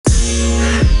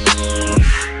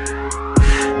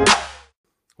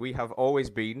we have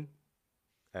always been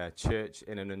church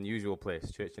in an unusual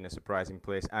place, church in a surprising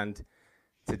place, and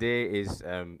today is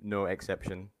no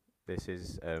exception. This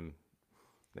is,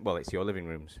 well, it's your living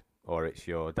rooms or it's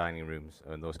your dining rooms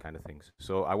and those kind of things.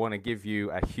 So I want to give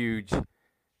you a huge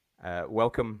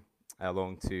welcome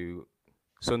along to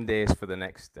Sundays for the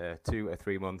next 2 or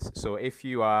 3 months. So if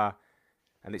you are,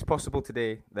 and it's possible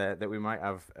today that we might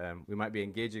have, we might be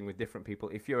engaging with different people.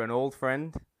 If you're an old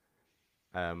friend,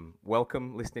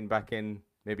 welcome, listening back in.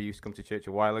 Maybe you used to come to church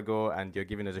a while ago and you're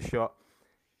giving us a shot.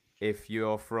 If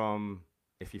you're from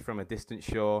a distant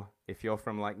shore, if you're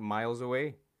from like miles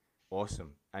away,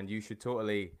 awesome. And you should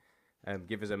totally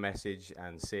give us a message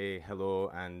and say hello.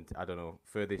 And I don't know,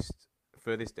 furthest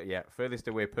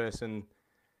away person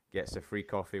gets a free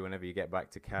coffee whenever you get back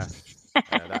to Cass.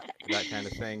 that kind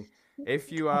of thing.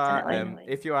 If you are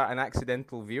an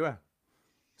accidental viewer,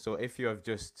 so if you have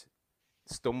just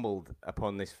stumbled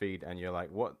upon this feed and you're like,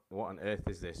 what on earth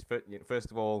is this? First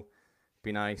of all,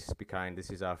 be nice, be kind. This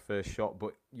is our first shot,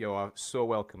 but you are so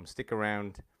welcome. Stick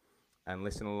around and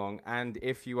listen along. And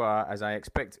if you are, as I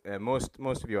expect, most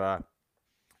of you are,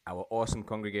 our awesome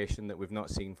congregation that we've not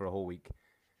seen for a whole week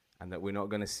and that we're not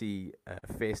going to see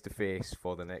face to face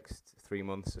for the next 3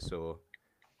 months or so,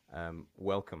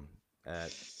 welcome.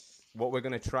 What we're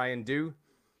going to try and do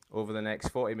over the next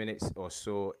 40 minutes or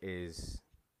so is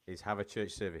have a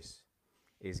church service,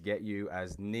 is get you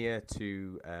as near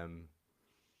to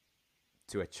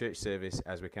a church service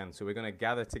as we can. So we're going to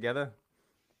gather together,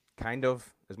 kind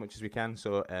of, as much as we can.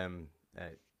 So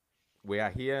we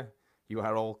are here. You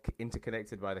are all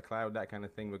interconnected by the cloud, that kind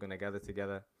of thing. We're going to gather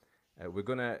together. We're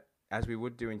going to, as we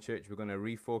would do in church, we're going to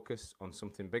refocus on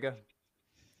something bigger.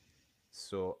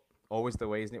 So always the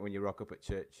way, isn't it, when you rock up at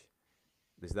church?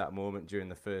 There's that moment during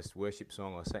the first worship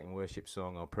song or second worship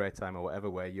song or prayer time or whatever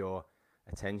where your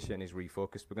attention is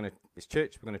refocused. It's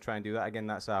church. We're going to try and do that again.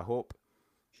 That's our hope.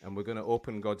 And we're going to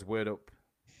open God's word up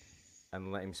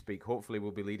and let him speak. Hopefully we'll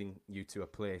be leading you to a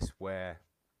place where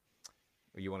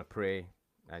you want to pray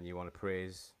and you want to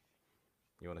praise,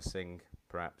 you want to sing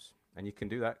perhaps. And you can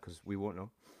do that because we won't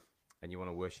know. And you want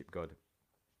to worship God.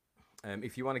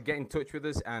 If you want to get in touch with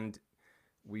us, and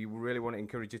we really want to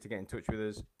encourage you to get in touch with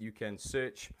us, you can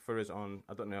search for us on,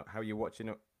 I don't know how you're watching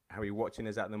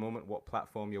us at the moment, what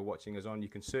platform you're watching us on. You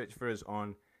can search for us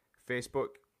on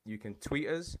Facebook. You can tweet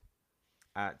us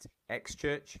at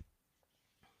xchurch.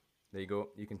 There you go.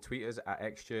 You can tweet us at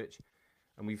xchurch.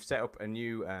 And we've set up a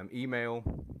new email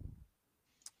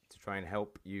to try and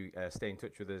help you stay in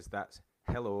touch with us. That's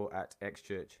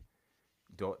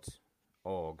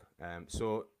hello@xchurch.org. And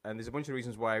there's a bunch of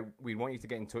reasons why we want you to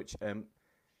get in touch.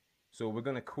 So we're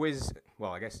going to quiz,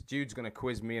 well, I guess Jude's going to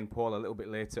quiz me and Paul a little bit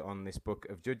later on this book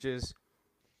of Judges.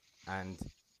 And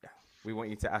we want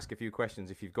you to ask a few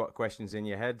questions. If you've got questions in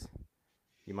your head,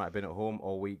 you might have been at home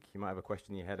all week, you might have a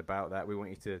question in your head about that. We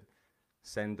want you to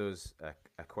send us a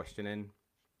question in.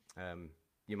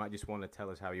 You might just want to tell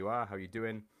us how you are, how you're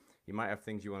doing. You might have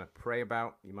things you want to pray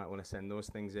about. You might want to send those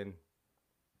things in.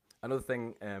 Another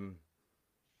thing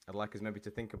I'd like us maybe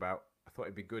to think about, I thought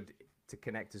it'd be good to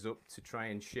connect us up to try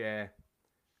and share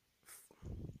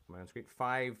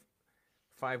five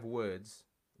words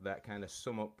that kind of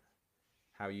sum up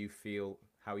how you feel,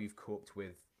 how you've coped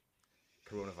with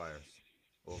coronavirus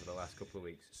over the last couple of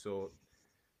weeks. So,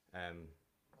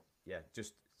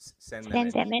 just send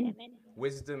them in.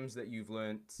 Wisdoms that you've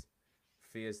learnt,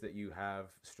 fears that you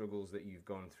have, struggles that you've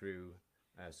gone through,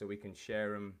 so we can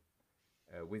share them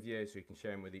with you, so you can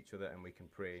share them with each other, and we can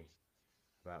pray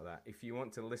about that. If you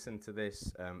want to listen to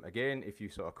this again, if you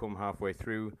sort of come halfway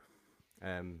through,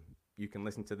 you can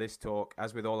listen to this talk,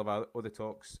 as with all of our other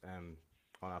talks on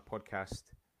our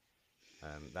podcast.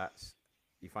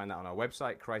 You find that on our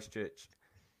website, Christchurch.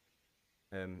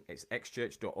 It's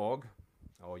xchurch.org,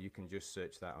 or you can just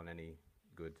search that on any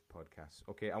good podcast.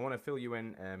 Okay, I want to fill you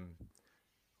in.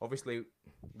 Obviously,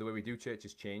 the way we do church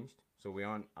has changed, so we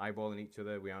aren't eyeballing each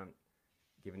other, we aren't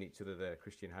giving each other the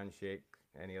Christian handshake,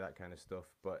 any of that kind of stuff,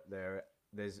 but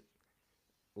there's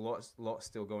lots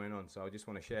still going on, so I just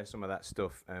want to share some of that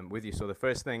stuff with you. So the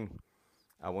first thing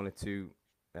I wanted to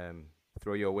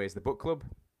throw your way is the book club,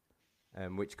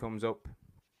 which comes up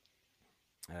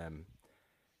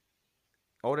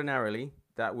ordinarily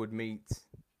that would meet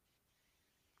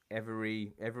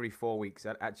every 4 weeks.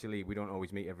 Actually, we don't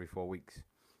always meet every 4 weeks,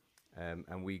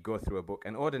 and we go through a book,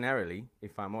 and ordinarily,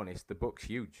 if I'm honest, the book's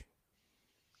huge.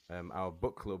 Our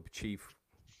book club chief,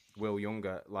 Will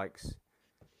Younger,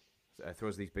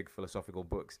 throws these big philosophical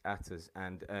books at us.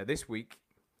 And this week,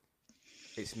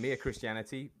 it's Mere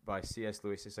Christianity by C.S.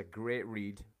 Lewis. It's a great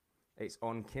read. It's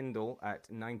on Kindle at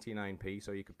 99p,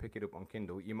 so you could pick it up on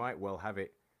Kindle. You might well have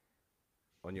it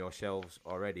on your shelves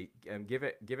already. Give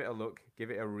it a look,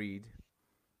 give it a read,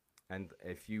 and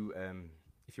if you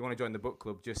want to join the book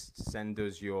club, just send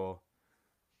us your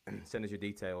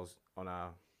details on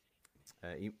our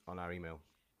email.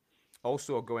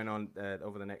 Also, going on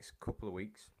over the next couple of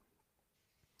weeks,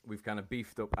 we've kind of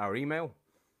beefed up our email.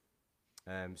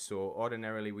 So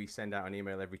ordinarily we send out an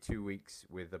email every 2 weeks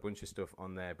with a bunch of stuff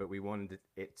on there, but we wanted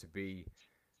it to be,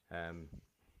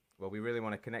 we really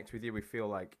want to connect with you. We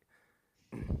feel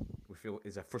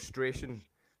it's a frustration.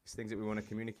 It's things that we want to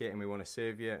communicate, and we want to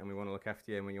serve you, and we want to look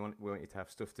after you, and we want you to have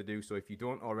stuff to do. So if you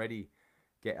don't already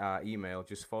get our email,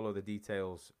 just follow the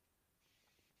details.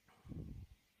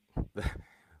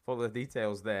 Follow the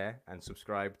details there and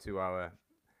subscribe to our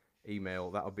email.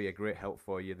 That'll be a great help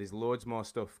for you. There's loads more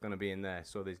stuff going to be in there.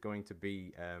 So there's going to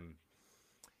be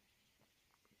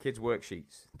kids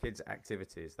worksheets, kids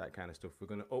activities, that kind of stuff. We're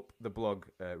going to up the blog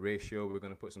ratio. We're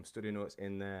going to put some study notes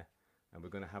in there, and we're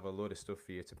going to have a load of stuff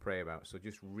for you to pray about. So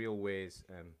just real ways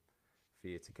for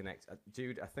you to connect.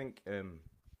 Jude, I think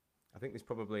there's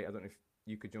probably, I don't know if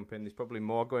you could jump in, there's probably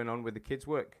more going on with the kids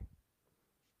work.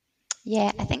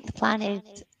 Yeah, I think the plan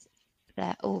is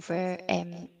that over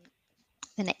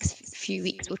the next few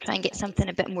weeks we'll try and get something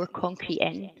a bit more concrete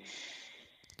in.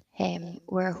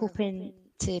 We're hoping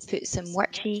to put some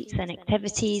worksheets and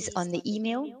activities on the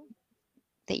email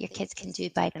that your kids can do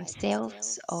by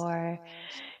themselves or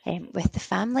with the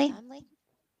family.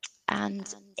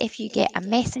 And if you get a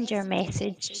messenger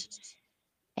message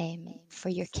for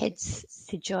your kids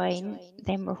to join,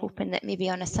 then we're hoping that maybe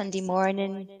on a Sunday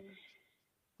morning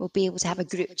we'll be able to have a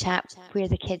group chat where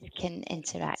the kids can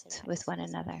interact with one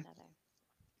another.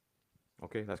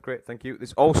 Okay, that's great. Thank you.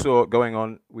 There's also going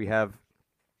on, we have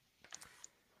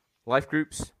life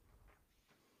groups.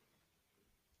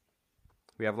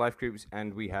 We have life groups,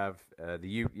 and we have the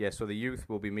youth. Yeah, so the youth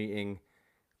will be meeting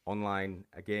online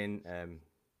again.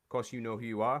 Of course, you know who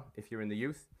you are if you're in the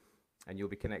youth, and you'll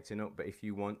be connecting up. But if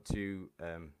you want to,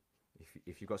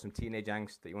 if you've got some teenage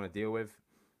angst that you want to deal with,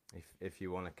 if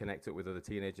you want to connect up with other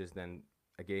teenagers, then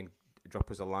again,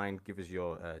 drop us a line, give us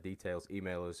your details,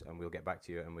 email us, and we'll get back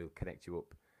to you, and we'll connect you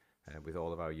up with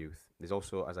all of our youth. There's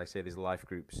also, as I say, there's life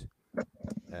groups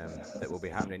that will be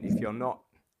happening. If you're not,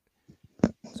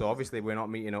 so obviously we're not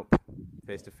meeting up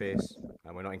face to face,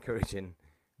 and we're not encouraging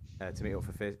to meet up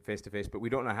for face to face, but we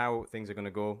don't know how things are going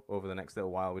to go over the next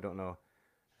little while. We don't know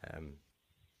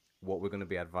what we're going to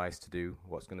be advised to do,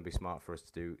 what's going to be smart for us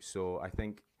to do. So I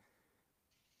think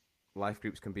life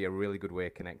groups can be a really good way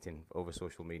of connecting over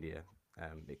social media.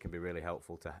 It can be really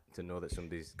helpful to know that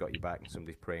somebody's got your back and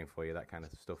somebody's praying for you, that kind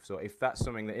of stuff. So if that's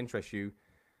something that interests you,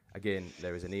 again,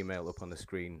 there is an email up on the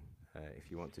screen.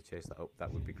 If you want to chase that up,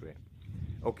 that would be great.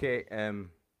 Okay,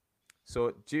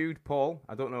 so Jude, Paul,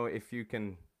 I don't know if you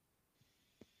can,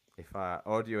 if our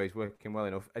audio is working well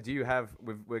enough. Do you have?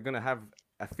 We're going to have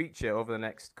a feature over the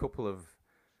next couple of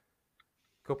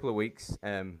weeks.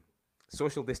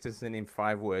 Social distancing in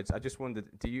 5 words. I just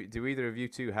wondered, do either of you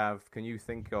two have? Can you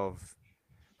think of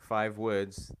 5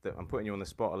 words that I'm putting you on the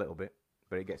spot a little bit,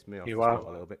 but it gets me off the spot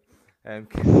a little bit.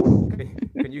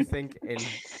 Can you think in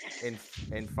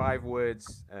 5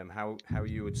 words how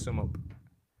you would sum up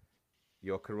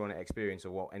your Corona experience,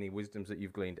 or what any wisdoms that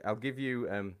you've gleaned? I'll give you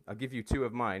 2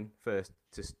 of mine first,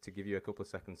 to give you a couple of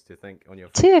seconds to think on your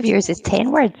feet. 2 of yours is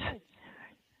 10 words.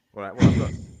 All right. Well,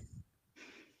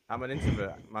 I'm an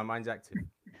introvert. My mind's active.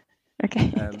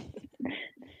 Okay.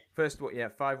 First,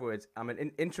 5 words. I'm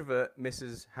an introvert,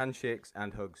 misses handshakes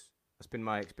and hugs. That's been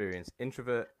my experience.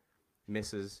 Introvert,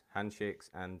 misses handshakes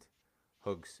and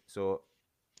hugs. So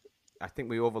I think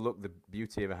we overlook the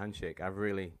beauty of a handshake.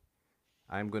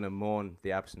 I'm going to mourn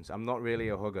the absence. I'm not really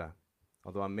a hugger,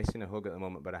 although I'm missing a hug at the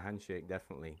moment, but a handshake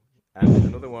definitely. And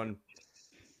another one,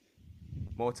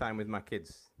 more time with my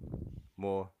kids.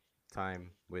 More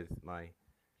time with my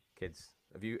kids.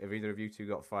 Have either of you two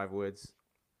got 5 words?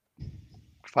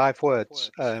 5 words.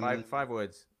 5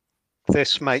 words.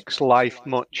 This makes life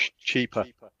much cheaper.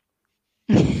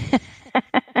 Well,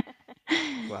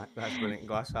 that's brilliant.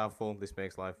 Glass half full. This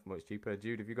makes life much cheaper.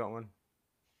 Jude, have you got one?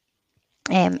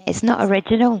 It's not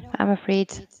original, I'm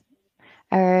afraid.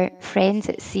 Our friends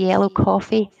at Cielo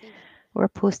Coffee were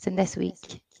posting this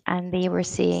week, and they were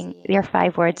saying their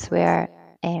 5 words were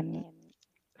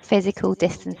physical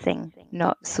distancing,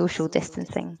 not social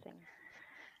distancing.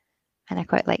 And I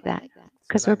quite like that,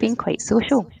 because we're being quite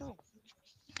social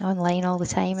online all the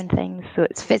time and things. So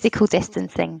it's physical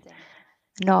distancing,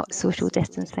 not social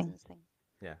distancing.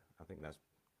 Yeah, I think that's.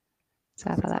 So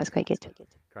I thought that was quite good.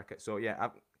 Crack it. So yeah,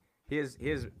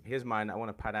 Here's mine. I want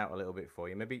to pad out a little bit for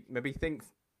you. Maybe think.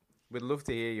 We'd love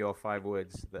to hear your 5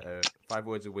 words that are 5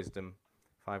 words of wisdom,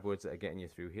 5 words that are getting you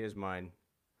through. Here's mine.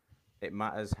 It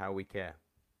matters how we care.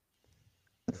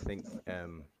 I think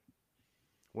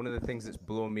one of the things that's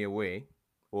blown me away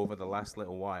over the last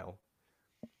little while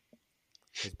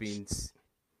has been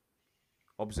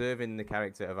observing the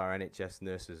character of our NHS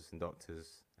nurses and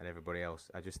doctors and everybody else.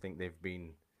 I just think they've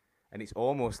been, and it's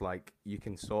almost like you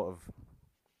can sort of,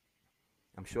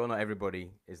 I'm sure not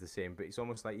everybody is the same, but it's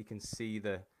almost like you can see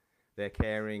their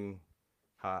caring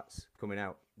hearts coming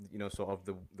out. You know, sort of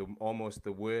the almost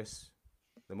the worse,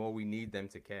 the more we need them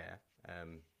to care,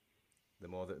 the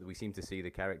more that we seem to see the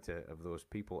character of those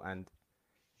people. And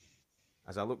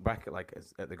as I look back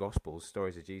at the Gospels,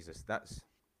 stories of Jesus,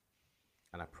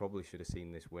 and I probably should have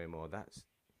seen this way more. That's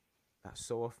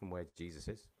so often where Jesus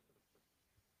is.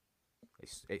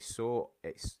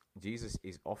 Jesus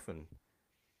is often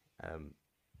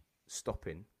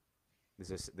stopping.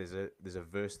 There's a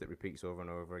verse that repeats over and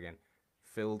over again,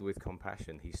 filled with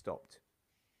compassion. He stopped.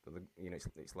 But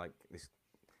it's like this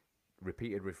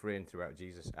repeated refrain throughout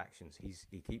Jesus' actions.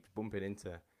 He keeps bumping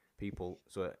into people.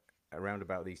 So around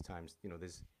about these times,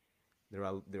 there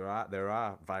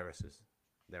are viruses.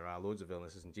 There are loads of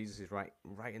illnesses, and Jesus is right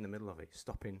in the middle of it,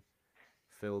 stopping,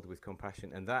 filled with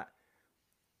compassion. And that,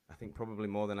 I think, probably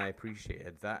more than I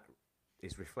appreciated, that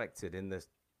is reflected in the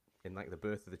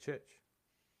birth of the church.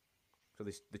 So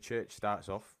the church starts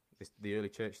off, the early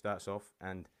church starts off,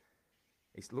 and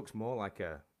it looks more like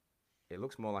a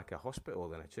hospital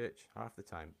than a church half the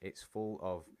time. It's full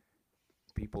of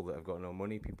people that have got no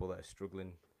money, people that are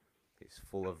struggling. It's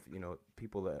full of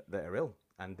people that are ill,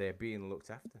 and they're being looked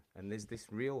after. And there's this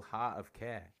real heart of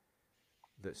care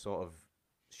that sort of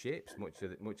shapes much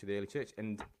of the early church.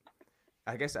 And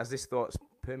I guess as this thought's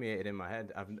permeated in my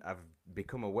head, I've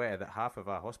become aware that half of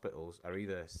our hospitals are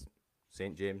either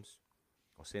St. James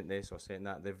or St. this or St.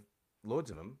 that. Loads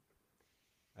of them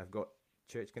have got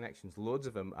church connections. Loads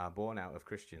of them are born out of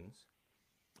Christians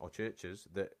or churches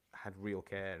that had real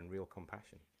care and real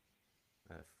compassion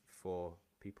for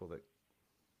people that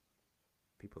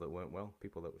weren't well,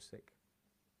 people that were sick.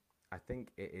 I think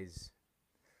it is,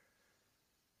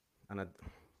 and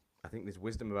I think there's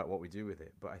wisdom about what we do with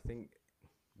it, but I think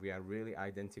we are really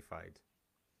identified,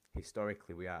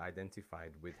 historically we are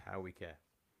identified with how we care.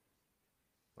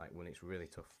 Like when it's really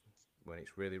tough, when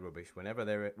it's really rubbish,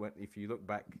 if you look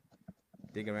back,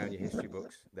 dig around your history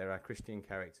books, there are Christian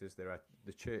characters,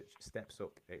 the church steps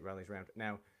up, it rallies around.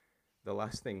 Now, the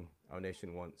last thing our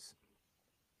nation wants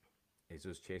is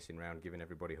us chasing around, giving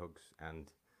everybody hugs and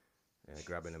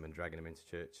grabbing them and dragging them into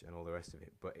church and all the rest of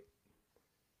it. But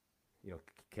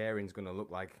caring's going to look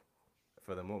like,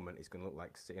 for the moment, it's going to look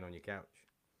like sitting on your couch.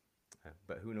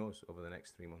 But who knows over the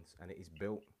next 3 months? And it is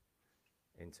built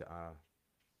into our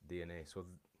DNA. So,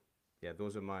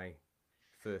 those are my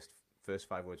first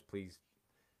 5 words. Please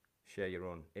share your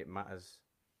own. It matters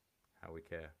how we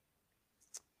care.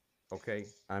 Okay,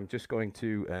 I'm just going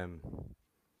to.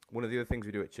 One of the other things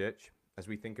we do at church, as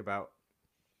we think about,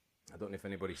 I don't know if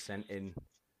anybody sent in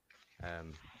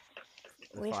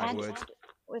We've 5 words.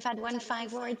 We've had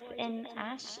 5 words in,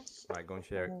 Ash. Right, go and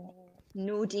share it.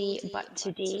 No day but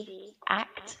today.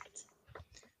 Act,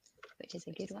 which is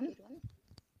a good one.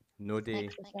 No day.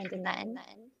 Thanks for sending that in.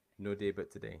 No day but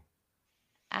today.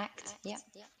 Act, yeah.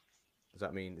 Does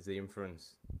that mean, is the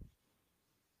inference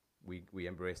we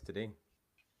embrace today?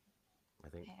 I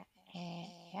think.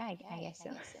 Yeah, I guess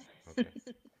so. Okay.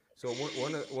 So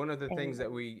one of the things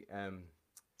that we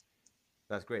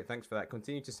that's great. Thanks for that.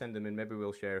 Continue to send them in. Maybe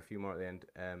we'll share a few more at the end.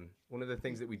 One of the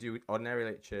things that we do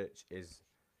ordinarily at church is,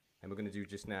 and we're going to do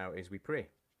just now, is we pray.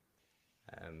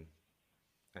 And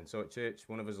so at church,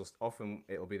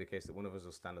 it'll be the case that one of us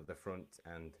will stand at the front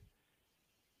and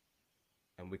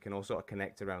we can all sort of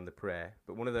connect around the prayer.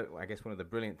 But one of the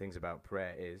brilliant things about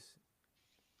prayer is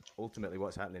ultimately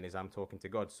what's happening is I'm talking to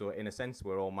God. So in a sense,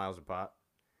 we're all miles apart.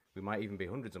 We might even be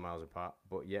hundreds of miles apart,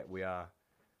 but yet we've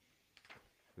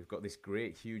got this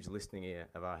great, huge listening ear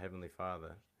of our Heavenly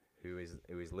Father who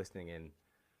is listening in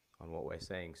on what we're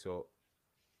saying. So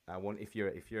if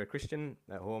you're a Christian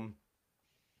at home,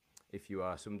 if you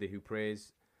are somebody who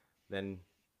prays, then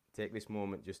take this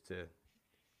moment just to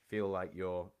feel like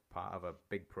you're part of a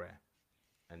big prayer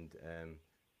and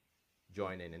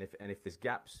join in. And if there's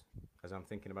gaps, as I'm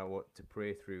thinking about what to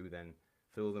pray through, then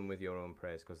fill them with your own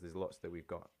prayers, because there's lots that we've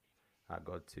got our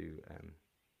God to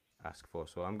ask for.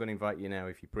 So I'm going to invite you now,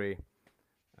 if you pray,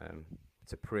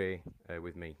 to pray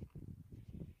with me.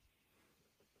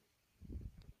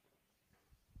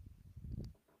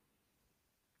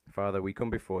 Father, we come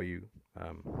before you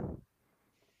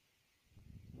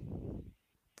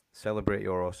celebrate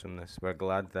your awesomeness. We're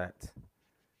glad that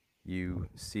you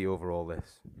see over all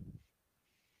this.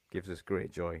 Gives us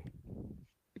great joy.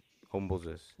 Humbles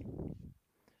us.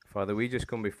 Father, we just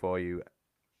come before you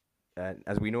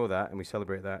as we know that and we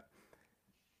celebrate that.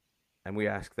 And we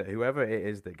ask that whoever it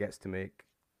is that gets to make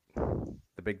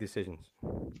the big decisions,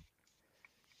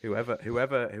 whoever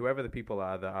the people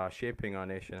are that are shaping our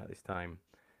nation at this time,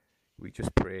 we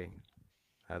just pray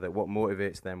that what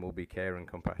motivates them will be care and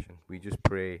compassion. We just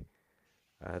pray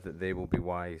that they will be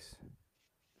wise,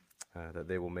 that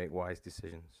they will make wise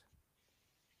decisions.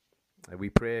 We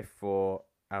pray for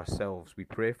ourselves. We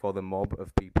pray for the mob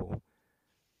of people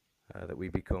that we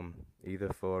become,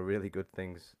 either for really good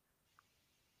things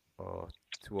or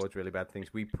towards really bad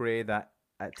things. We pray that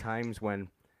at times when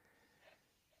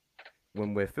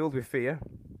we're filled with fear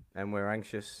and we're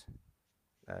anxious,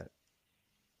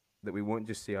 that we won't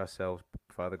just see ourselves,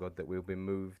 Father God, that we'll be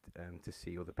moved to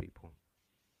see other people.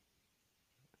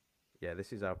 Yeah,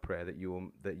 this is our prayer, that you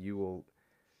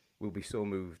will be so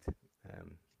moved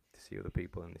to see other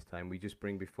people in this time. We just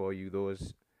bring before you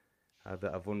those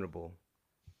that are vulnerable.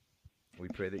 We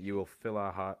pray that you will fill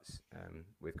our hearts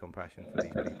with compassion for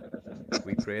these people.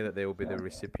 We pray that they will be the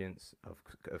recipients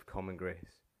of common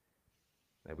grace.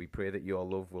 We pray that your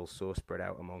love will so spread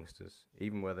out amongst us,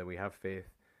 even whether we have faith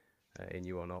in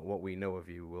you or not. What we know of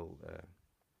you will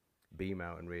beam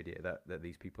out and radiate that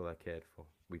these people are cared for.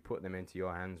 We put them into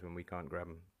your hands when we can't grab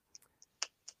them.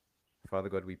 Father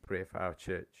God, we pray for our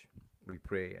church. We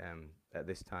pray at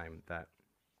this time that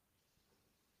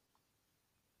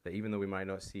even though we might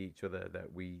not see each other,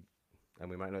 we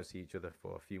might not see each other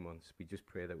for a few months, we just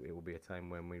pray that it will be a time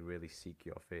when we really seek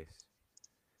your face.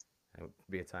 It will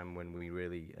be a time when we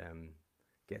really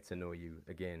get to know you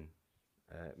again,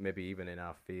 maybe even in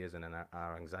our fears and in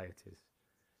our anxieties,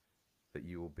 that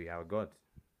you will be our God,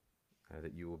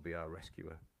 that you will be our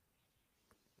rescuer.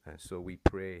 And so we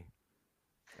pray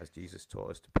as Jesus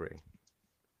taught us to pray.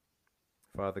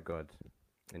 Father God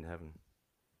in heaven,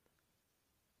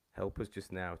 help us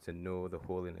just now to know the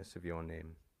holiness of your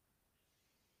name.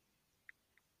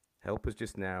 Help us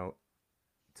just now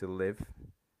to live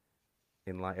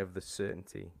in light of the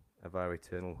certainty of our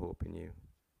eternal hope in you.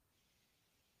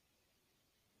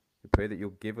 We pray that you'll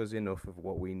give us enough of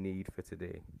what we need for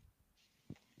today.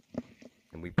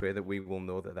 And we pray that we will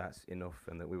know that that's enough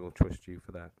and that we will trust you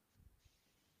for that.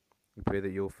 We pray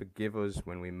that you'll forgive us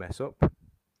when we mess up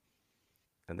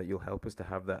and that you'll help us to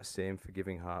have that same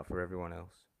forgiving heart for everyone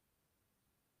else.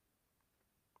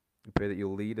 We pray that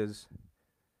you'll lead us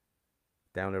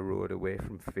down a road away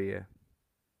from fear,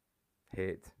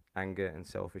 hate, anger, and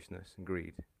selfishness and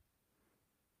greed.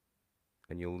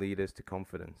 And you'll lead us to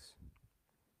confidence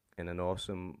in an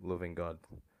awesome, loving God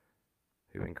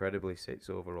who incredibly sits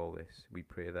over all this. We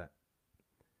pray that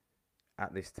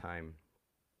at this time,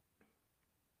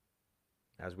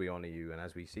 as we honor you and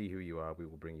as we see who you are, we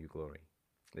will bring you glory.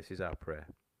 This is our prayer.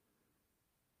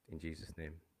 In Jesus'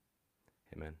 name,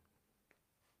 amen.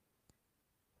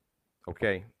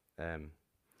 Okay,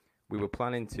 we were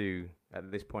planning to,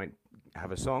 at this point,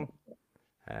 have a song,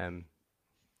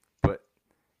 but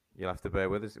you'll have to bear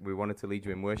with us. We wanted to lead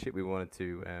you in worship. We wanted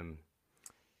to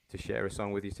share a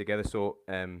song with you together. So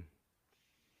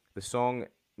the song,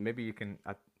 maybe you can,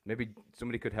 maybe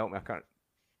somebody could help me. I can't.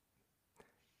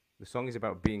 The song is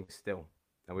about being still,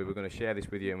 and we were going to share this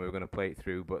with you, and we were going to play it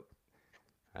through, but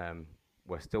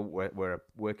we're a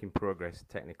work in progress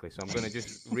technically. So I'm going to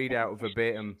just read out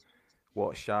verbatim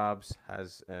what Sharbs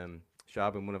has.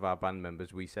 Sharb and one of our band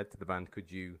members, we said to the band, could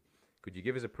you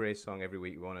give us a praise song every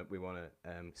week? We want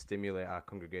to stimulate our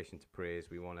congregation to praise.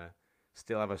 We want to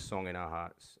still have a song in our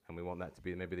hearts, and we want that to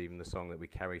be maybe even the song that we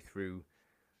carry through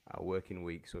our working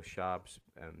week. So Sharbs,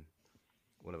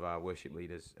 one of our worship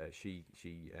leaders, she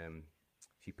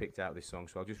picked out this song.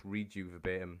 So I'll just read you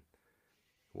verbatim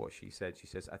what she said. She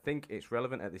says, "I think it's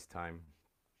relevant at this time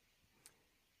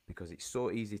because it's so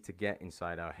easy to get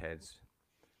inside our heads.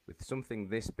 With something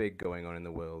this big going on in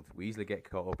the world, we easily get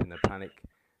caught up in the panic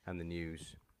and the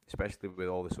news, especially with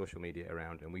all the social media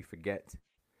around, and we forget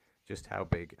just how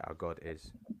big our God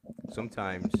is.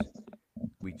 Sometimes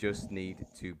we just need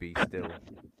to be still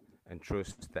and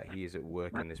trust that he is at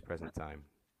work in this present time.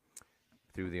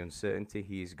 Through the uncertainty,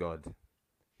 he is God.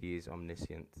 He is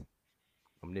omniscient,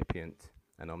 omnipotent,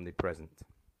 and omnipresent.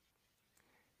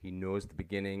 He knows the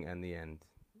beginning and the end.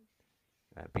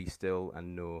 Be still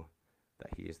and know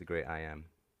that he is the great I am.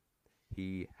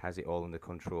 He has it all under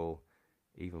control,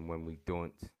 even when we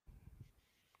don't."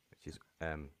 Which is,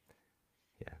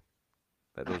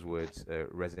 let those words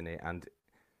resonate. And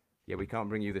yeah, we can't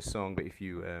bring you this song, but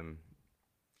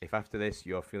if after this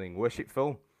you're feeling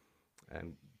worshipful,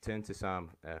 turn to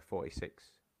Psalm 46,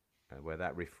 where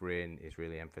that refrain is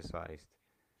really emphasized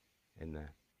in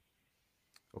there.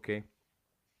 Okay.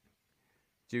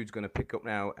 Jude's going to pick up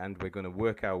now, and we're going to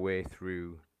work our way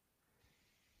through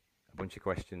a bunch of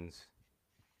questions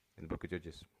in the book of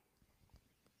Judges.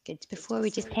 Good. Before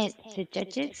we just head to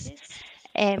Judges,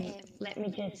 let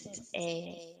me just,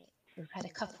 we've had a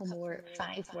couple more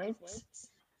 5 words.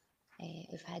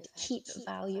 We've had keep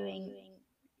valuing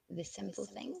the simple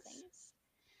things,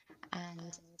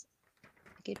 and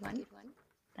a good one.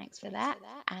 Thanks for that.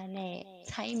 And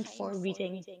time for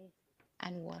reading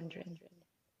and wandering.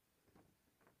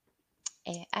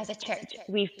 As a church,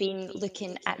 we've been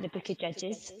looking at the book of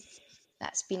Judges.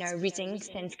 That's been our reading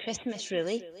since Christmas,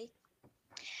 really.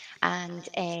 And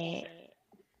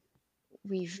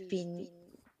we've been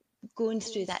going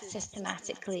through that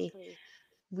systematically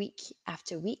week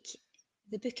after week.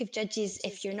 The book of Judges,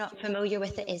 if you're not familiar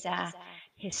with it, is a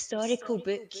historical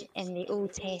book in the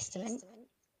Old Testament.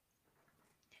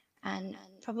 And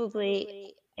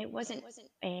probably it wasn't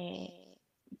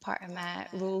part of my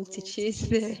role to choose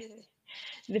the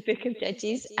book of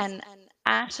Judges. And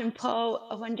Ash and Paul,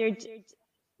 I wondered,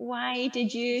 why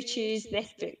did you choose this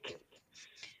book?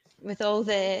 With all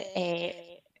the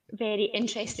very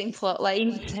interesting plot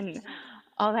lines and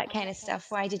all that kind of stuff,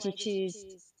 why did you choose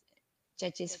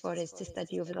Judges for us to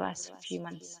study over the last few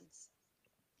months?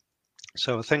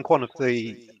 So I think one of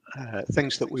the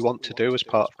things that we want to do as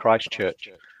part of Christchurch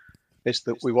is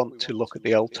that we want to look at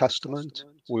the Old Testament,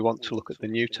 we want to look at the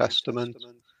New Testament,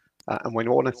 and we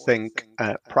want to think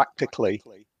practically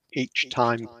each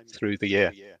time through the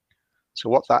year. So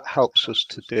what that helps us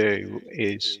to do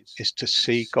is to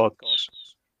see God's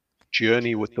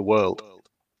journey with the world.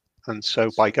 And so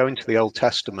by going to the Old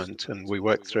Testament and we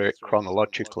work through it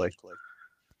chronologically,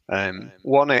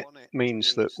 one, it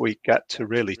means that we get to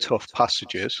really tough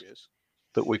passages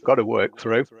that we've got to work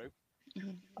through.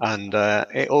 And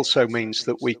it also means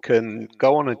that we can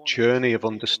go on a journey of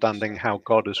understanding how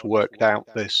God has worked out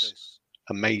this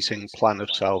amazing plan of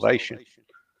salvation.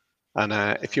 And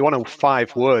if you want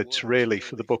 5 words really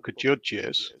for the book of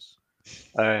Judges,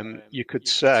 you could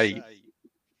say,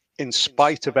 in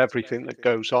spite of everything that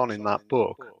goes on in that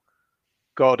book,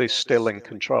 God is still in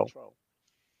control.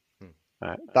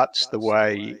 That's the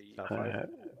way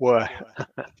we're...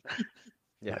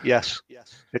 Yeah. Yes,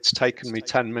 it's taken me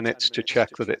 10 minutes to check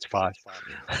that it's 5.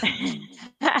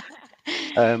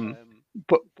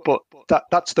 But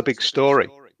that's the big story.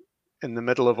 In the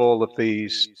middle of all of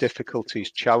these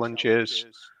difficulties, challenges,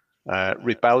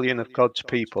 rebellion of God's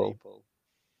people,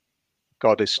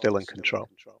 God is still in control.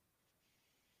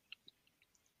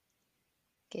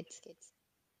 Good.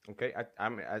 Okay.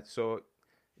 So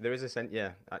there is a sense.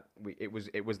 Yeah. It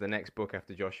was the next book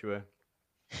after Joshua,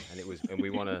 and we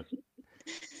want to.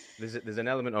 There's an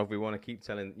element of we want to keep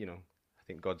telling. I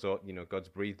think God's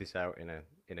breathed this out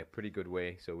in a pretty good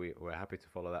way. So we're happy to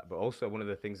follow that. But also one of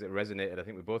the things that resonated, I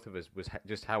think, with both of us was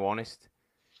just how honest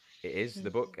it is,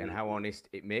 the book, and how honest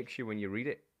it makes you when you read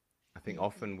it. I think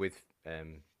often with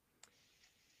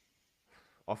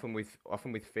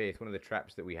faith, one of the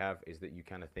traps that we have is that you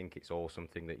kind of think it's all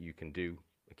something that you can do,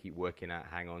 keep working at,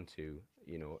 hang on to,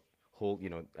 hold,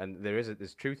 and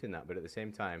there's truth in that. But at the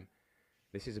same time,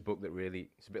 this is a book that really,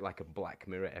 it's a bit like a Black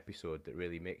Mirror episode that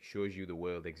really shows you the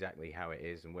world exactly how it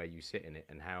is and where you sit in it,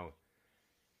 and how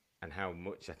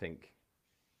much I think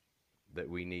that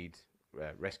we need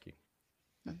rescue.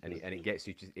 And it gets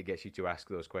you to ask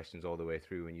those questions all the way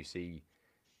through. When you see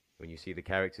the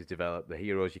characters develop, the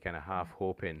heroes you kind of half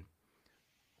hope in,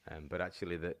 but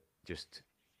actually that just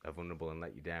are vulnerable and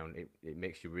let you down. It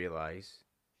makes you realize,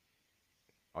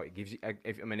 or it gives you.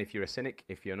 If you're a cynic,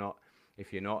 if you're not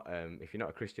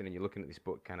a Christian and you're looking at this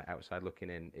book kind of outside looking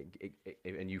in,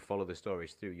 and you follow the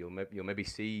stories through, you'll maybe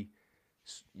see,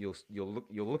 you'll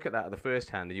look at that at the first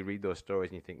hand and you read those stories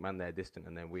and you think, man, they're distant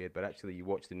and they're weird. But actually, you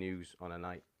watch the news on a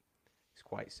night, it's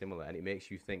quite similar, and it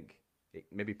makes you think. It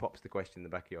maybe pops the question in the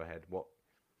back of your head: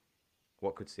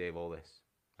 what could save all this?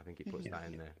 I think it puts that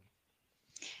in there.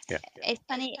 Yeah, it's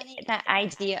funny that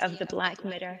idea of the Black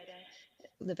Mirror.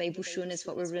 The Bible showing us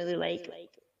what we're really like.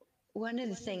 One of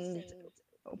the things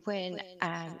when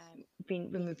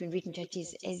we've been reading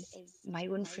Judges is my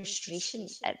own frustration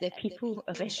at the people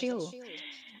of Israel.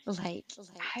 Like,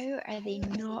 how are they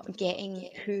not getting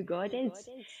who God is?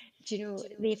 Do you know,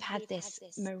 they've had this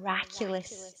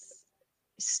miraculous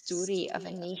story of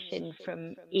a nation,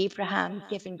 from Abraham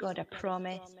giving God a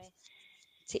promise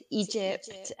to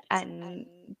Egypt, and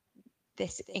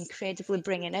this incredibly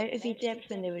bringing out of Egypt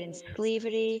when they were in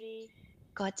slavery,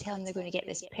 God telling them they're going to get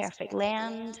this perfect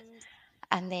land,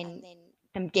 and then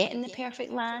them getting the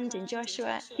perfect land in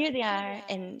Joshua. Here they are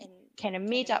and kind of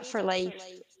made up for life,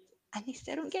 and they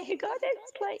still don't get who God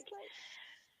is. Like,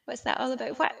 what's that all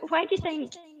about? Why do you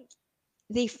think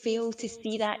they fail to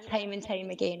see that time and time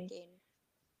again?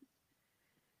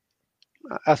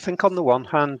 I think on the one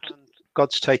hand,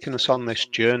 God's taken us on this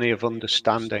journey of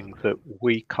understanding that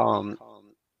we can't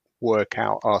work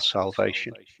out our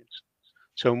salvation.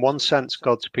 So in one sense,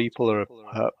 God's people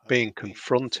are being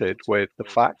confronted with the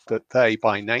fact that they,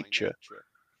 by nature,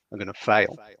 are going to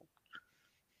fail.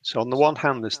 So on the one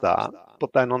hand, there's that,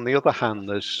 but then on the other hand,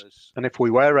 there's, and if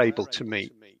we were able to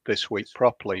meet this week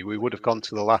properly, we would have gone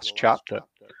to the last chapter.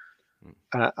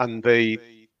 And the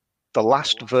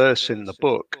last verse in the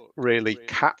book really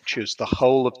captures the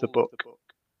whole of the book.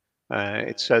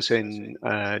 It says in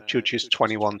Judges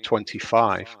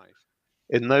 21:25,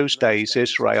 in those days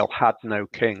Israel had no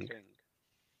king.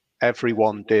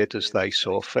 Everyone did as they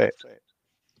saw fit.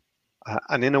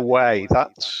 And in a way,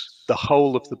 that's the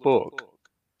whole of the book,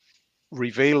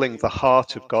 revealing the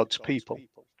heart of God's people.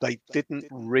 They didn't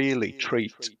really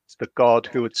treat the God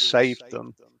who had saved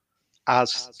them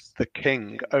as the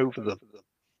king over them.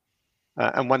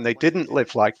 And when they didn't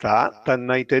live like that, then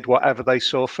they did whatever they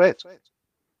saw fit.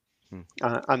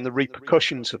 And the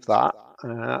repercussions of that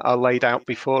are laid out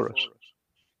before us.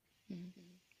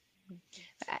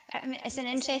 I mean, it's an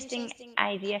interesting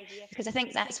idea, because I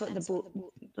think that's what the book,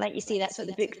 like you say, that's what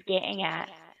the book's getting at,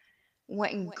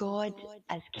 wanting God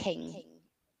as king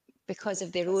because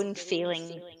of their own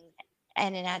failings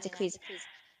and inadequacies.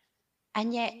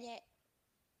 And yet,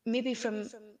 maybe from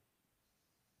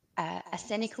a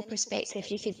cynical perspective,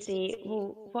 you could say,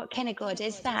 well, what kind of God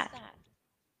is that?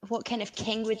 What kind of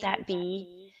king would that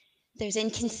be? There's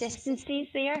inconsistencies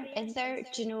there, is there?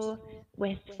 Do you know,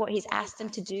 with what he's asked them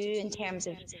to do in terms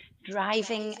of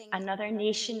driving another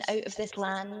nation out of this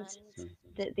land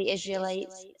that the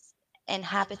Israelites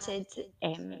inhabited?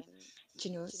 Do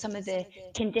you know, some of the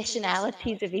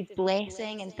conditionalities of his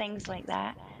blessing and things like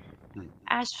that.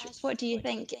 Ash, what do you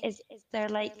think? Is there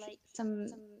like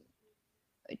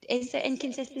is there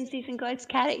inconsistencies in God's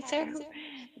character?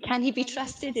 Can he be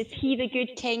trusted? Is he the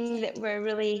good king that we're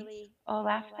really all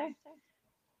after?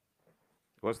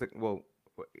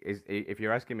 If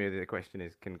you're asking me, the question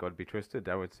is, can God be trusted?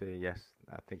 I would say yes.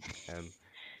 I think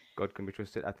God can be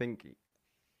trusted. I think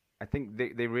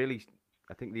they really.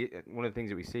 I think one of the things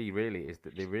that we see really is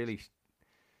that they really.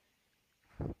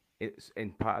 It's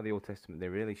in part of the Old Testament. They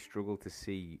really struggle to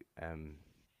see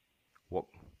what.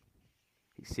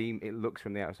 It looks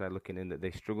from the outside looking in that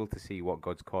they struggle to see what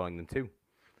God's calling them to,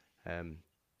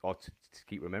 or to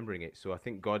keep remembering it. So I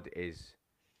think God's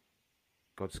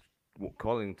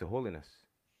calling them to holiness.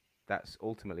 That's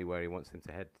ultimately where he wants them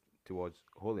to head, towards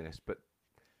holiness. But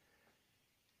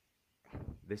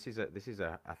this is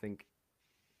a I think,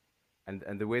 and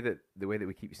the way that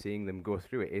we keep seeing them go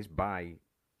through it is by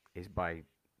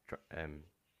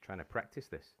trying to practice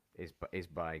this, is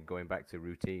by going back to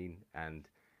routine and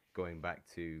going back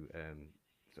to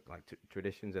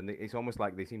traditions, and it's almost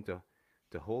like they seem to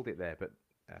hold it there. But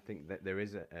I think that there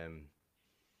is a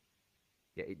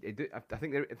I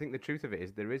think the truth of it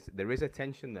is there is a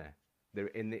tension there.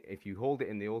 If you hold it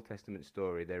in the Old Testament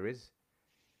story,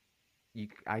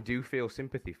 I do feel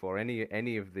sympathy for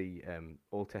any of the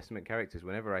Old Testament characters.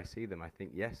 Whenever I see them, I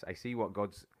think, yes, I see what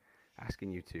God's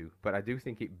asking you to. But I do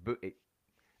think it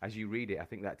as you read it, I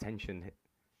think that tension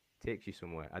takes you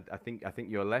somewhere. I think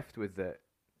you're left with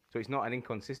so it's not an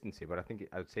inconsistency, but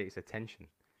I would say it's a tension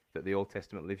that the Old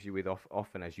Testament leaves you with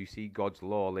often as you see God's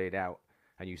law laid out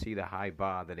and you see the high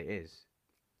bar that it is.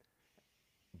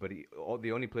 But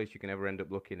the only place you can ever end up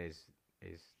looking is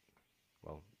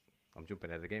well, I'm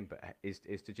jumping ahead again, but is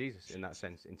to Jesus in that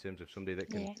sense, in terms of somebody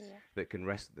that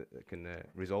can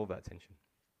resolve that tension.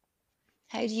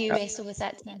 How do you wrestle with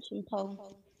that tension,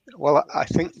 Paul? Well, I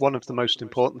think one of the most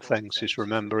important things is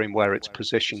remembering where it's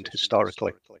positioned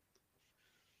historically.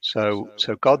 So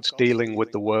God's dealing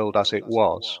with the world as it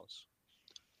was,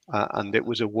 and it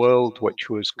was a world which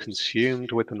was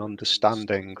consumed with an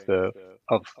understanding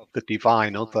of the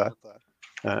divine other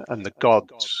and the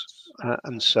gods,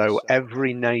 and so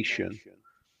every nation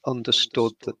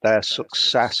understood that their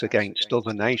success against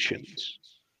other nations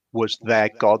was their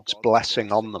God's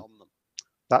blessing on them.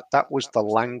 That was the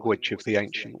language of the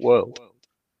ancient world.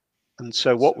 And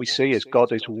so what we see is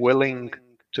God is willing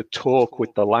to talk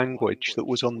with the language that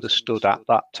was understood at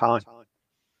that time.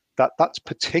 That's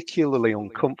particularly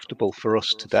uncomfortable for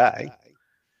us today,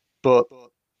 but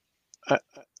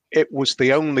it was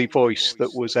the only voice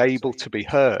that was able to be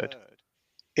heard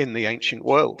in the ancient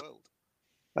world.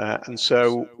 And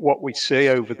so what we see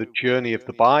over the journey of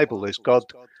the Bible is God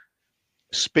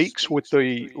speaks with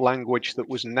the language that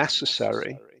was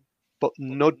necessary, but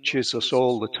nudges us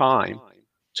all the time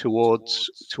towards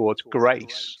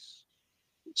grace,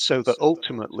 so that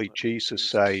ultimately Jesus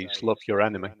says, "Love your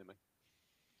enemy,"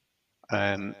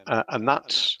 and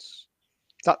that's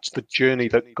the journey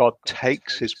that God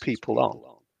takes his people on,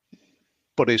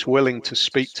 but is willing to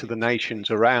speak to the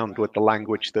nations around with the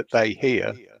language that they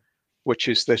hear, which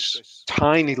is this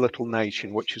tiny little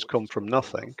nation which has come from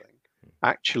nothing,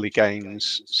 actually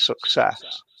gains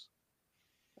success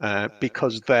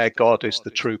because their God is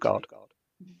the true God.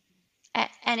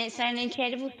 And it's an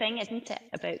incredible thing, isn't it,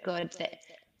 about God, that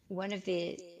one of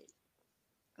the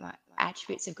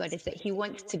attributes of God is that he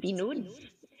wants to be known.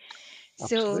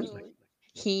 Absolutely. So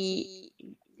he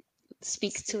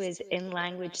speaks to us in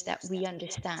language that we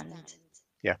understand.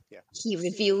 Yeah. He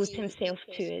reveals himself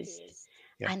to us.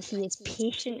 Yeah. And he is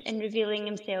patient in revealing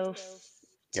himself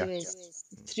to us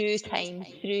through time,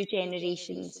 through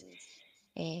generations.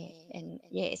 And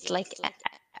yeah, it's like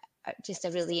just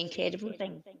a really incredible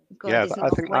thing. God is I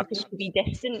not think wanting to be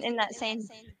distant in that sense.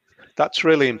 That's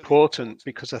really important,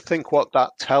 because I think what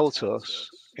that tells us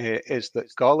is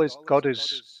that God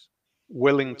is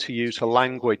willing to use a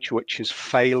language which is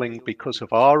failing because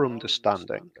of our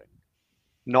understanding,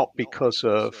 not because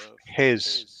of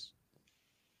his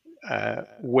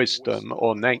wisdom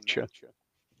or nature.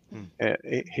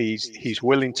 He's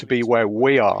willing to be where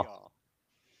we are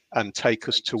and take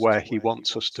us to where he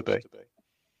wants us to be.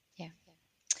 Yeah.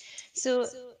 So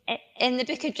in the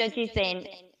book of Judges then,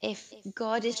 if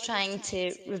God is trying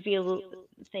to reveal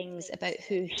things about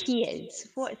who he is,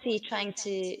 what's he trying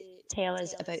to tell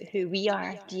us about who we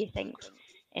are, do you think,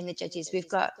 in the Judges? We've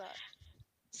got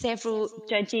several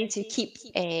judges who keep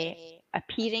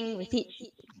appearing with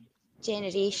each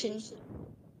generation.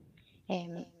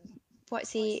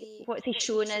 What's he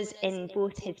shown us in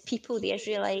both his people, the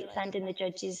Israelites, and in the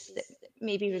Judges that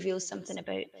maybe reveals something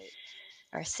about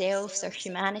ourselves, our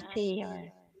humanity,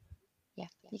 or yeah,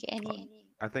 you get any?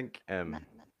 I think on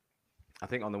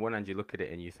the one hand you look at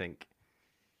it and you think,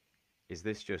 is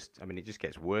this just? I mean, it just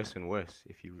gets worse and worse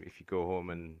if you go home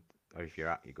or if you're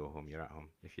at home.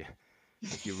 If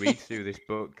you read through this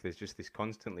book, there's just this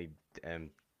constantly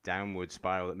downward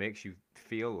spiral that makes you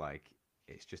feel like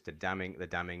it's just the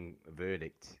damning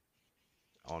verdict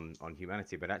on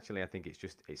humanity. But actually, I think it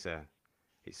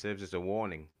serves as a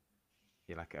warning,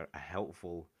 like a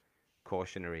helpful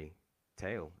cautionary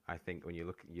tale. I think when you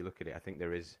look at it, I think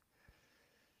there is,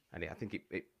 and I think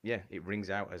it rings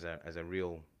out as a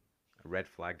real red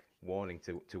flag warning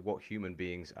to what human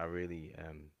beings are really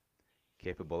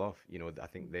capable of. I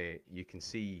think you can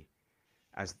see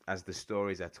as the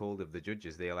stories are told of the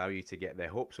judges, they allow you to get their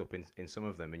hopes up in some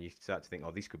of them, and you start to think,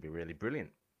 oh, this could be really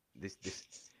brilliant. This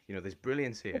there's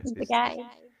brilliance here. This is the guy.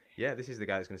 This is the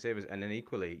guy that's going to save us. And then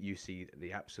equally, you see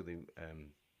the absolute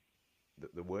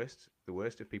the worst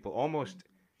of people, almost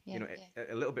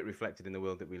a little bit reflected in the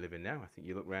world that we live in now. I think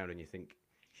you look around and you think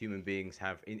human beings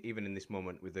have, even in this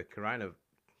moment with the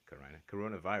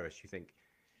coronavirus, you think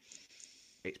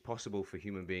it's possible for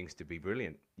human beings to be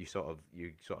brilliant. You sort of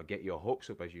get your hopes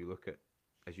up as you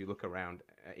look around.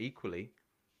 Equally,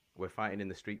 we're fighting in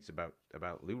the streets about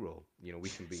loo roll.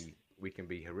 We can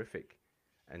be horrific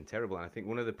and terrible. And I think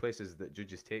one of the places that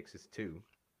Judges takes us to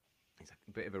is a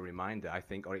bit of a reminder, I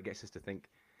think, or it gets us to think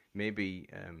maybe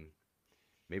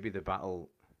the battle,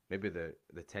 maybe the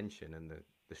tension and the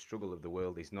struggle of the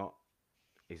world is not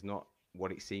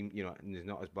what it seems. And it's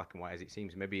not as black and white as it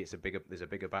seems. Maybe there's a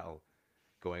bigger battle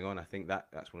going on. I think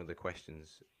that's one of the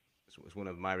questions. It's one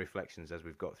of my reflections as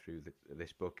we've got through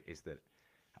this book, is that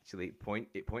actually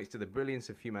it points to the brilliance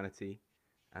of humanity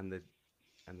and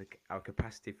our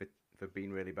capacity for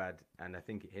being really bad. And I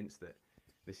think it hints that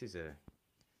this is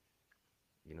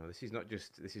not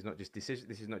just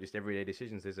everyday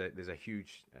decisions. There's a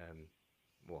huge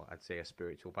I'd say a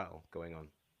spiritual battle going on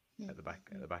at the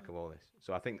back of all this.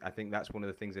 So I think that's one of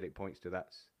the things that it points to.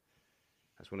 That's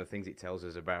one of the things it tells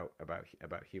us about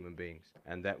human beings,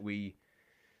 and that we're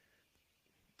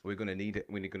going to need it.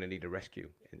 We're going to need a rescue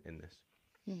in this.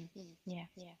 Yeah.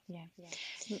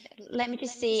 Let me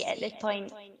just say at this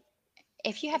point,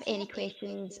 if you have any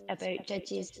questions about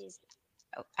Judges,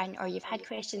 or you've had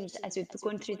questions as we've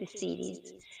gone through the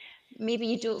series, maybe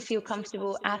you don't feel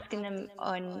comfortable asking them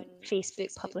on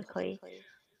Facebook publicly,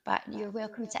 but you're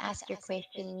welcome to ask your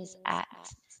questions at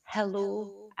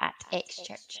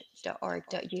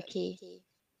hello@xchurch.org.uk.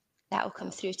 That will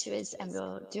come through to us, and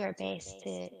we'll do our best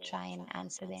to try and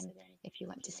answer them if you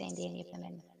want to send any of them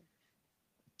in.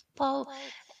 Paul,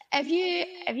 have you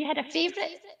had a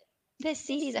favourite this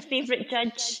series, a favourite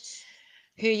judge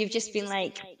who you've just been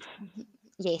like,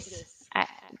 yes, I,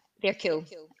 they're cool.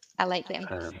 I like them.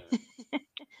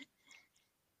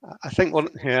 I think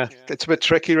it's a bit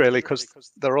tricky really because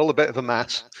they're all a bit of a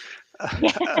mess.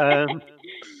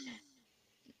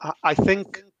 I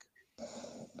think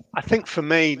for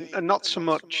me, not so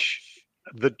much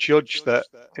the judge that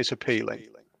is appealing,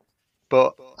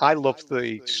 but I love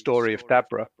the story of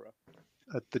Deborah,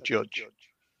 the judge.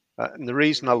 And the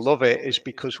reason I love it is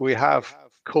because we have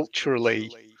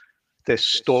culturally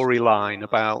this storyline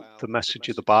about the message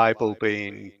of the Bible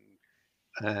being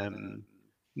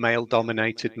male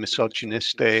dominated,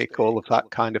 misogynistic, all of that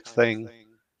kind of thing.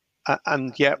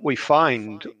 And yet we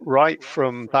find right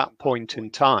from that point in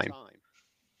time,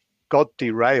 God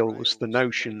derails the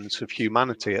notions of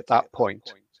humanity at that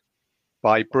point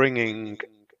by bringing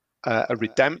a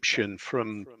redemption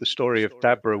from the story of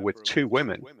Deborah with two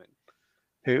women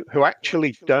who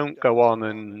actually don't go on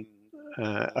and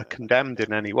are condemned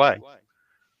in any way.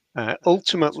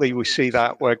 Ultimately, we see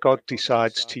that where God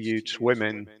decides to use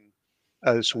women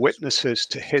as witnesses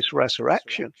to his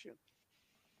resurrection,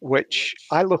 which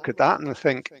I look at that and I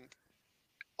think,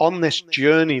 on this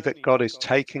journey that God is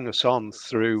taking us on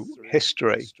through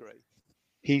history,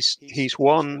 he's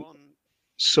one,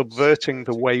 subverting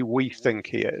the way we think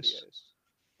he is.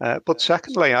 But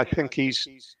secondly, I think he's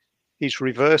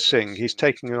reversing, he's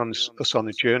taking us on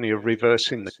a journey of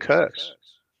reversing the curse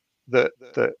that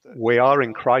we are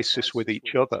in crisis with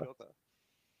each other.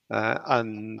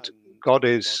 And God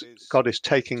is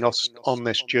taking us on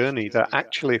this journey that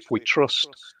actually, if we trust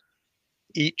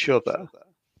each other,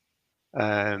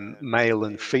 male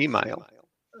and female,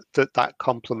 that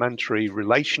complementary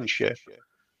relationship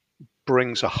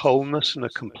brings a wholeness and a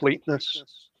completeness.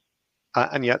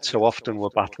 And yet so often we're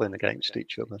battling against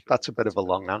each other. That's a bit of a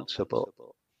long answer, but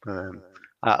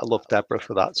I love Deborah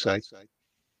for that sake.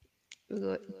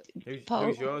 Paul,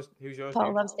 who's yours? Paul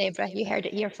Dave? loves Deborah. You heard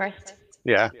it here first.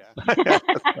 Yeah.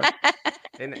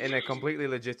 in a completely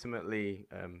legitimately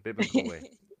biblical way.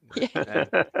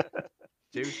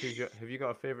 Juice, have you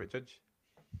got a favourite judge?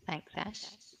 Thanks, Ash.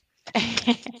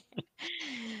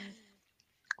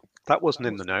 That wasn't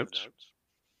in the notes.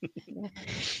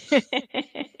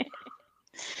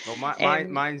 Well,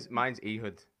 mine's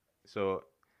Ehud. So,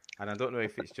 and I don't know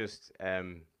if it's just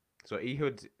so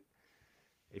Ehud.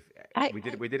 If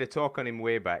we did a talk on him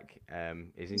way back.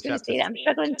 Is in chapter. I'm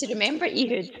struggling to remember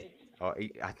Ehud.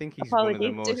 I think he's Apologies one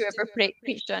of the most. to whoever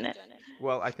preached on it.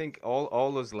 Well, I think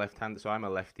all us left-handers. So I'm a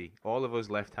lefty. All of us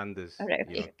left-handers,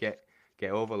 get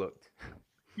overlooked.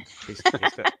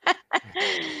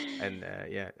 And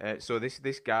so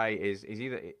this guy is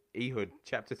either Ehud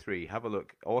chapter 3. Have a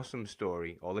look, awesome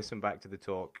story, or listen back to the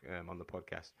talk on the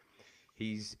podcast.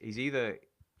 He's either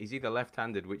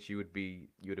left-handed, which you would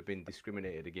have been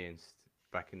discriminated against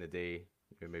back in the day,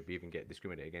 maybe even get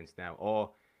discriminated against now,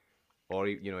 or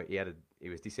he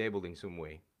was disabled in some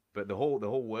way. But the whole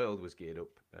world was geared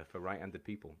up for right-handed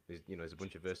people. There's a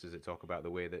bunch of verses that talk about the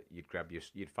way that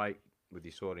you'd fight with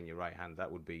your sword in your right hand.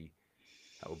 That would be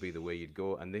the way you'd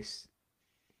go. And this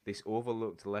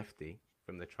overlooked lefty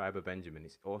from the tribe of Benjamin,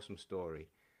 it's an awesome story,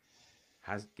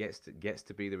 gets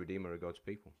to be the redeemer of God's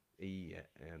people.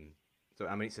 So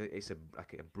I mean, it's a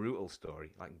brutal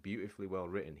story, like beautifully well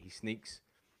written. He sneaks.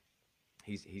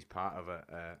 He's part of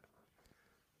a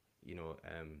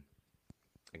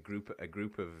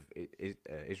group of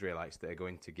Israelites that are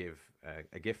going to give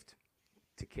a gift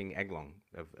to King Eglon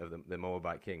of the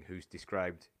Moabite king, who's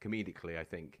described comedically, I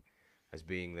think, as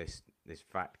being this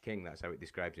fat king. That's how it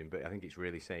describes him. But I think it's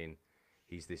really saying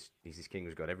he's this king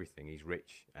who's got everything. He's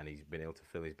rich and he's been able to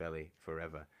fill his belly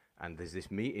forever. And there's this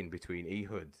meeting between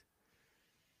Ehud,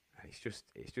 and it's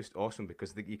just awesome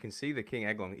because you can see the King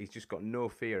Eglon. He's just got no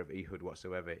fear of Ehud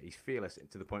whatsoever. He's fearless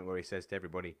to the point where he says to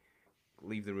everybody,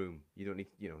 "Leave the room. You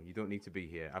don't need to be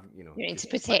here. You need to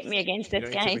protect me against this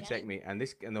guy. You need to protect me." And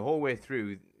the whole way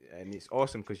through, and it's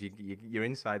awesome because you're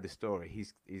inside the story.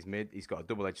 He's got a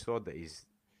double-edged sword that he's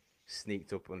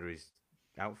sneaked up under his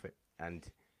outfit,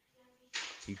 and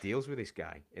he deals with this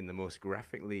guy in the most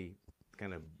graphically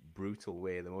kind of brutal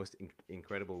way, the most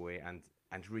incredible way, and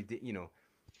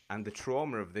and the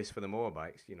trauma of this for the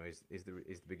Moabites, is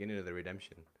the beginning of the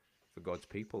redemption for God's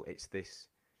people. It's this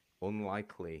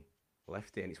unlikely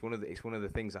lefty, and it's one of the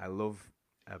things I love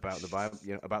about the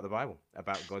Bible,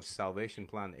 about God's salvation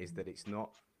plan, is that it's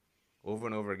not over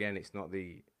and over again. It's not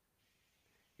the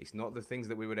things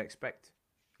that we would expect.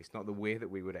 It's not the way that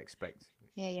we would expect.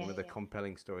 One of the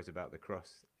compelling stories about the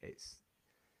cross.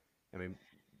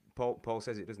 Paul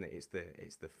says it, doesn't it?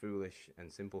 It's the foolish and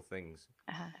simple things.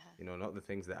 Not the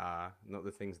things that are, not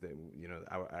the things that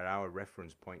are our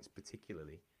reference points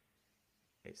particularly,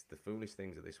 it's the foolish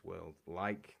things of this world,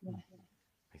 like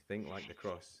I think, like the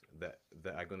cross, that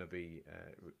are going to be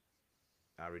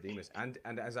our redeemers. And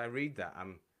as I read that,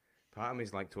 part of me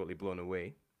is like totally blown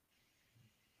away.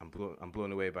 I'm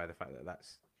blown away by the fact that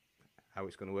that's how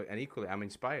it's going to work. And equally, I'm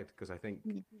inspired because I think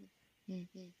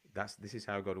this is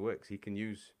how God works. He can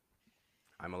use.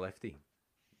 I'm a lefty.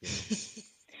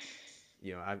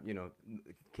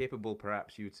 Capable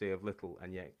perhaps you would say of little,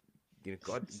 and yet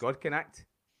God can act.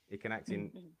 He can act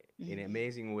in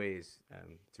amazing ways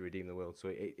to redeem the world.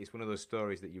 So it's one of those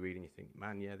stories that you read and you think,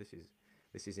 man, yeah, this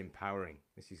is empowering.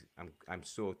 I'm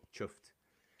so chuffed.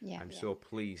 Yeah, I'm so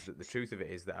pleased that the truth of it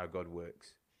is that our God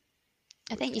works.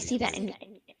 I think you see that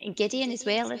in Gideon as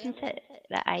well, isn't it?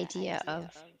 That idea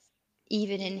of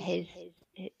even in his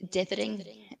dithering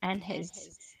and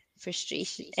his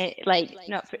frustration,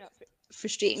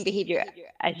 frustrating behavior,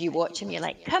 as you watch him, you're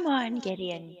like, come on,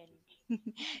 Gideon,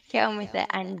 get on with it.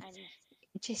 And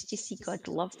just you see God's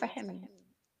love for him,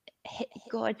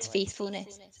 God's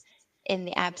faithfulness in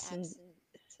the absence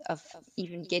of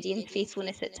even Gideon's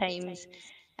faithfulness at times,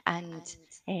 and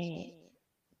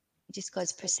just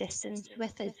God's persistence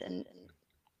with us. And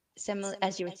similar,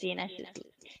 as you were saying,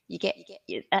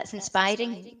 that's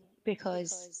inspiring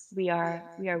because we are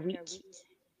weak,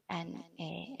 and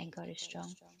God is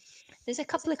strong. There's a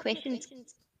couple of questions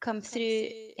come through,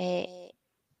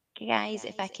 guys,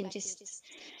 if I can just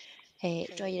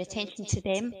draw your attention to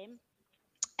them.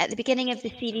 At the beginning of the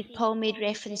series, Paul made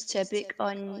reference to a book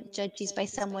on Judges by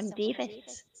someone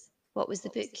Davis. What was the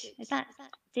book? Is that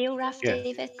Dale Ralph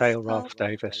Davis? Dale Ralph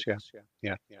Davis,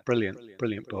 yeah.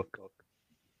 Brilliant book.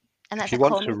 And that's if you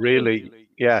want to really,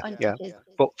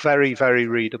 but very, very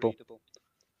readable.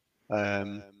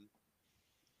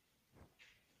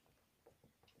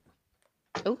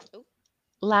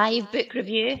 Live book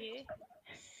review.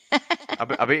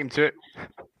 I beat him to it.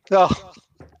 Oh,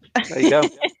 there you go.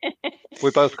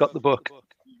 We both got the book.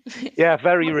 Yeah,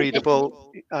 very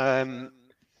readable.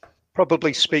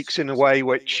 Probably speaks in a way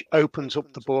which opens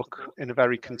up the book in a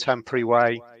very contemporary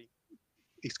way.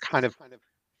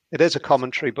 It is a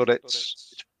commentary, but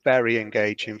it's very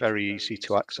engaging, very easy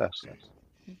to access.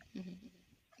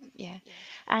 Yeah,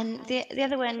 and the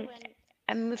other one,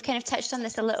 we've kind of touched on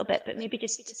this a little bit, but maybe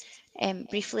just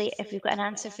briefly, if we've got an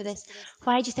answer for this,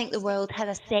 why do you think the world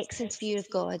has a sexist view of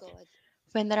God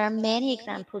when there are many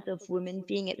examples of women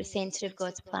being at the centre of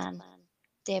God's plan,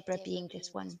 Deborah being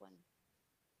just one?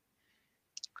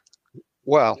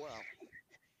 Well,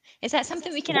 is that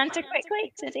something we can answer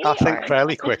quickly today? I think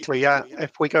fairly quickly, yeah.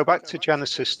 If we go back to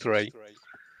Genesis 3,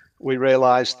 we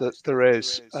realise that there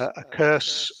is a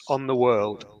curse on the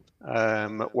world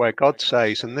where God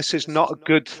says, and this is not a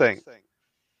good thing,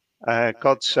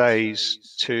 God says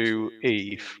to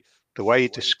Eve, the way he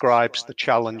describes the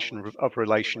challenge of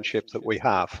relationship that we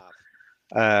have,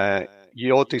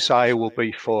 your desire will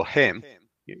be for him,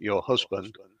 your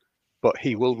husband, but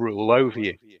he will rule over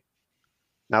you.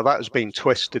 Now that has been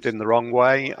twisted in the wrong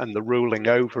way, and the ruling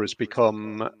over has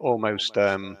become almost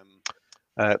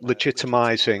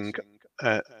legitimizing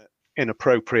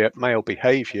inappropriate male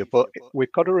behavior, but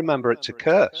we've got to remember it's a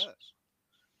curse.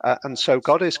 And so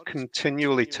God is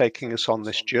continually taking us on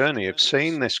this journey of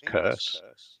seeing this curse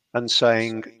and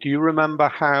saying, do you remember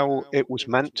how it was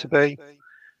meant to be?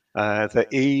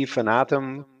 That Eve and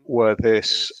Adam were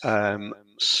this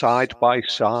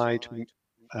side-by-side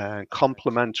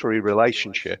complementary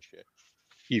relationship.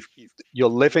 You're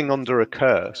living under a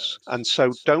curse, and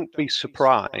so don't be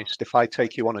surprised if I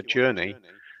take you on a journey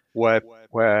where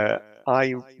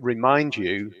I remind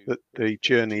you that the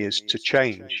journey is to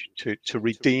change, to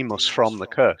redeem us from the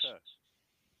curse.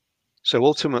 So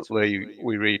ultimately,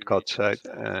 we read God said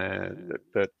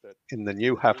that in the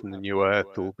new heaven and new earth,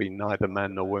 there will be neither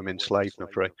men nor women, slave nor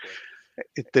free.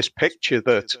 This picture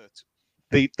that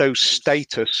those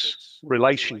status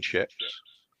relationships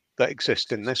that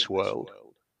exist in this world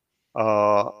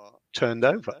are turned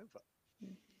over,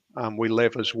 and we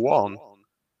live as one,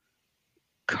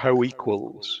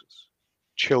 co-equals,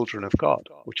 children of God,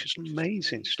 which is an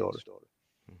amazing story.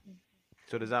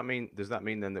 So does that mean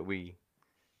then that we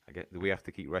have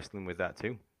to keep wrestling with that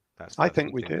too? I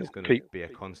think we do. It's going to be a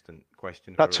constant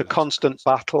question. That's a constant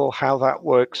battle. How that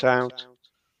works out.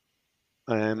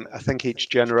 I think each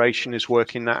generation is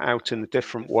working that out in a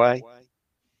different way.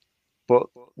 But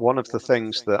one of the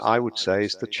things that I would say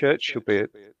is the church should be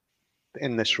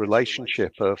in this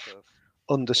relationship of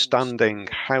understanding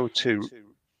how to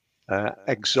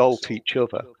exalt each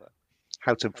other,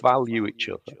 how to value each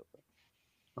other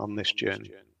on this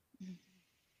journey.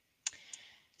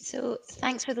 So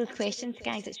thanks for those questions,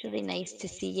 guys. It's really nice to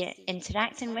see you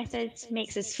interacting with us.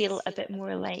 Makes us feel a bit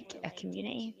more like a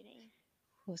community.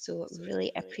 Also,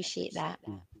 really appreciate that.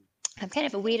 I'm kind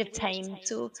of aware of time,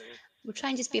 so we'll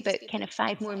try and just be about kind of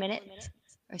 5 more minutes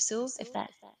or so, if that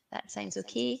sounds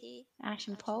okay, Ash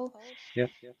and Paul. Yeah.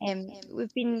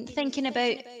 We've been thinking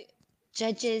about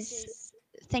Judges,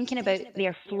 thinking about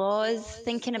their flaws,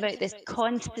 thinking about this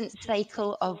constant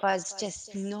cycle of us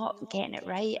just not getting it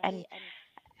right. And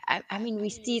I mean, we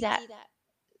see that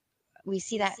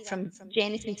from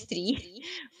Genesis 3,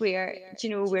 where,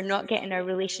 we're not getting our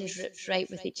relationships right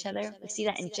with each other. We see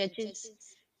that in Judges.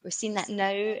 We're seeing that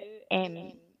now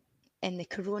in the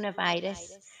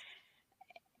coronavirus.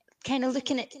 Kind of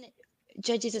looking at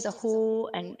Judges as a whole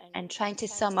and trying to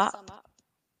sum up.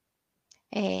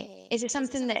 Is there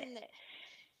something that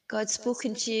God's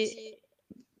spoken to you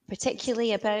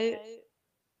particularly about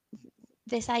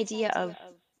this idea of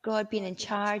God being in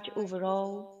charge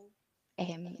overall?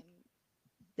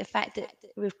 The fact that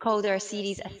we've called our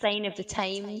series A Sign of the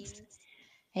Times.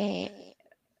 Yeah,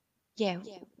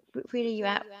 where are you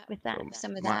at with that?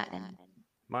 Some of that?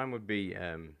 Mine would be,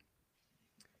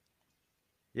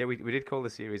 yeah, we did call the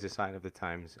series A Sign of the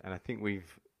Times, and I think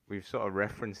we've sort of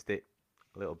referenced it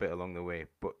a little bit along the way,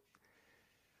 but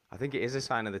I think it is a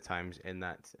sign of the times in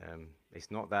that it's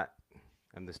not that,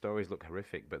 and the stories look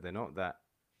horrific, but they're not that.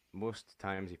 Most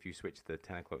times, if you switch the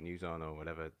 10 o'clock news on or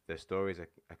whatever, the stories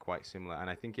are quite similar, and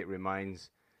I think it reminds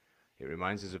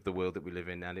us of the world that we live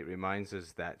in, and it reminds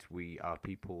us that we are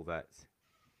people that,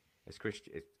 as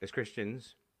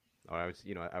Christians, or I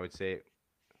would say,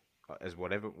 as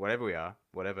whatever we are,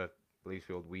 whatever belief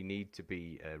field, we need to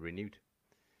be renewed.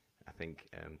 I think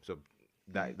so.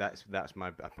 That's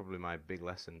probably my big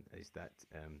lesson is that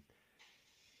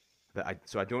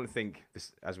I don't think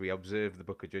this, as we observe the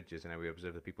book of Judges and we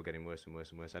observe the people getting worse and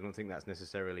worse and worse, I don't think that's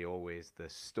necessarily always the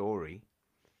story,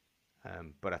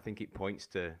 but I think it points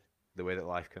to the way that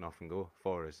life can often go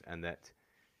for us, and that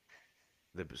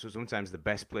so sometimes the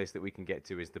best place that we can get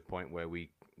to is the point where we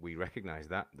recognize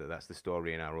that's the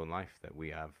story in our own life, that we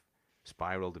have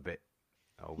spiraled a bit,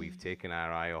 or we've taken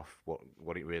our eye off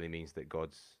what it really means that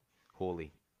God's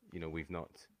holy. We've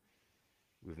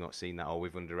not seen that, or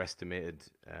we've underestimated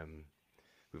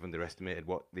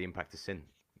what the impact of sin,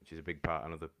 which is a big part,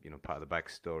 another part of the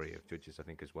backstory of Judges, I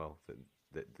think, as well,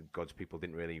 that God's people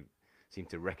didn't really seem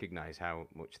to recognize how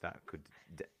much that could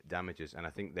damage us. And I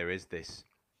think there is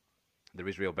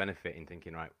real benefit in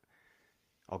thinking, right,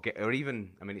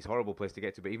 it's a horrible place to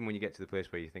get to, but even when you get to the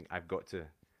place where you think,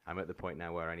 I'm at the point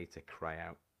now where I need to cry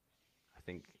out, I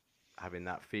think having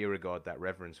that fear of God, that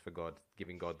reverence for God,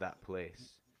 giving God that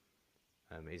place,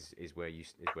 is where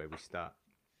we start.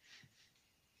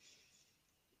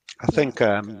 I think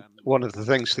one of the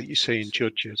things that you see in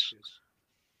Judges,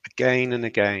 again and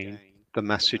again, the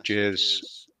message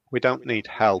is we don't need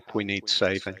help, we need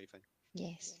saving.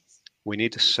 Yes. We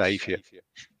need a saviour.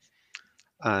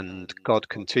 And God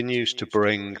continues to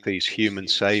bring these human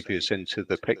saviours into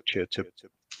the picture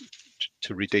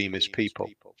to redeem his people.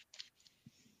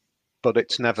 But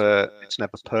it's never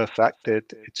perfected,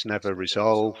 it's never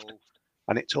resolved,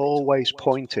 and it's always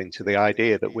pointing to the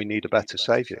idea that we need a better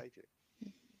saviour.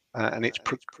 And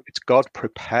it's God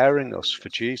preparing us for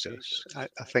Jesus. I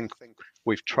think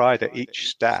we've tried at each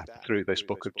step through this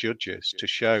book of Judges to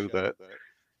show that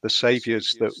the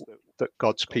saviours that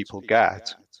God's people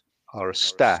get are a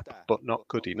step, but not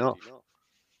good enough.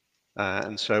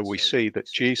 And so we see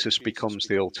that Jesus becomes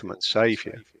the ultimate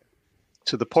saviour.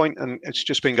 To the point, and it's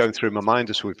just been going through my mind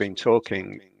as we've been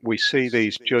talking, we see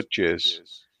these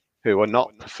judges who are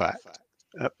not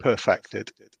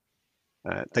perfected.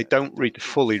 They don't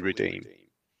fully redeem.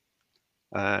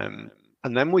 And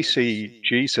then we see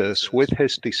Jesus with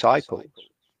his disciples.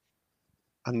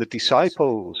 And the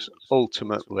disciples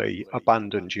ultimately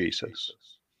abandon Jesus.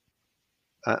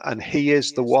 And he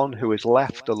is the one who is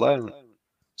left alone.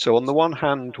 So on the one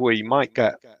hand, we might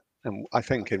get, and I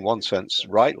think in one sense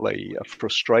rightly, a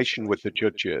frustration with the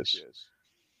judges,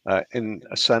 in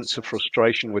a sense of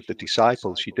frustration with the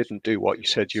disciples. You didn't do what you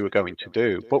said you were going to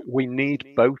do. But we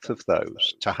need both of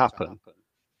those to happen,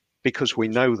 because we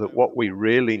know that what we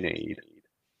really need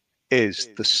is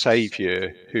the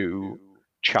Saviour who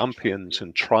champions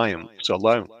and triumphs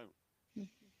alone.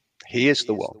 He is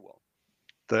the one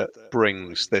that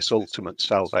brings this ultimate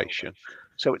salvation.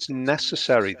 So it's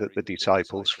necessary that the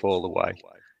disciples fall away.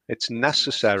 It's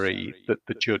necessary that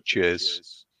the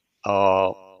judges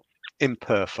are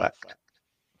imperfect,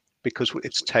 because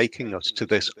it's taking us to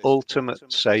this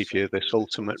ultimate Saviour, this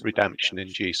ultimate redemption in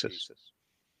Jesus.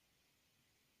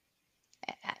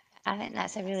 I think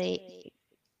that's a really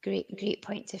great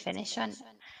point to finish on.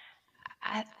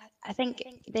 I think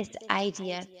this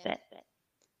idea that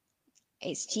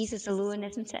it's Jesus alone,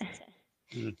 isn't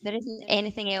it? There isn't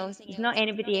anything else. There's not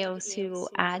anybody else who will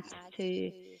add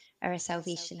to our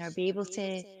salvation or be able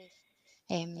to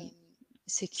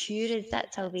secure us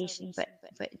that salvation,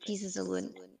 but Jesus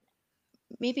alone.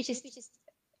 Maybe just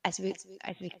as we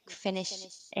finish,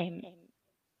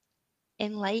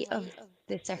 in light of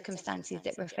the circumstances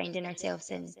that we're finding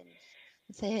ourselves in,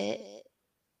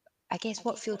 I guess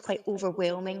what feels quite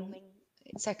overwhelming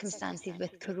circumstances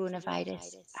with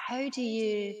coronavirus, how do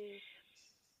you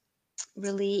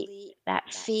relate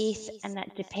that faith and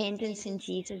that dependence in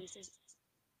Jesus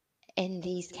in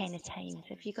these kind of times?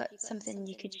 Have you got something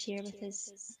you could share with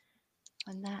us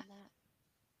on that?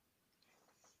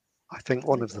 I think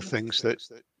one of the things that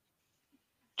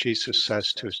Jesus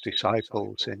says to his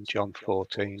disciples in John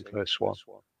 14, verse 1,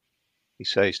 he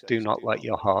says, "Do not let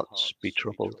your hearts be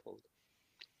troubled.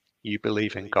 You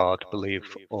believe in God,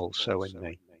 believe also in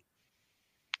me."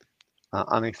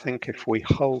 And I think if we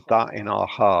hold that in our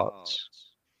hearts,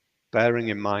 bearing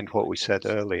in mind what we said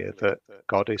earlier, that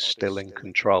God is still in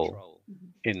control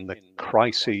in the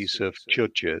crises of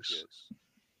Judges,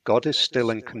 God is still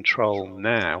in control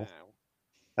now.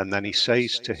 And then he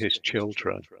says to his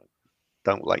children,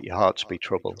 "Don't let your hearts be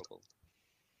troubled."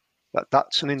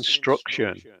 That's an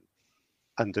instruction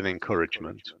and an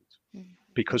encouragement,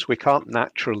 because we can't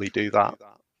naturally do that.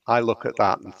 I look at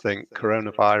that and think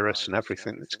coronavirus and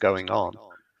everything that's going on,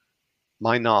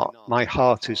 my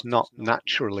heart is not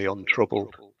naturally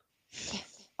untroubled.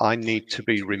 I need to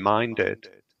be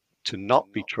reminded to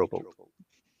not be troubled,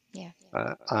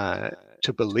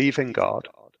 to believe in God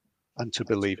and to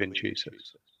believe in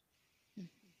Jesus.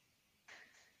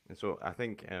 And so I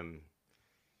think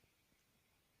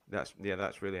that's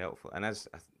really helpful. And as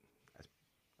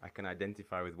I can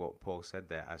identify with what Paul said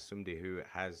there, as somebody who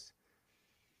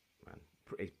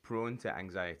is prone to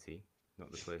anxiety,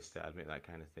 not the place to admit that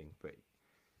kind of thing, but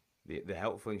the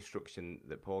helpful instruction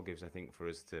that Paul gives, I think, for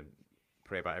us to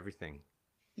pray about everything.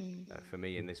 For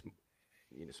me, in this,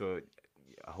 so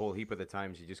a whole heap of the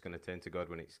times you're just going to turn to God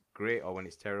when it's great or when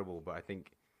it's terrible. But I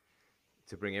think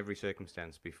to bring every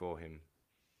circumstance before Him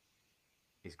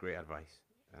is great advice,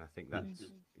 and I think that's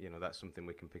that's something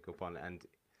we can pick up on. And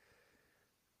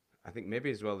I think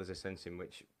maybe as well there's a sense in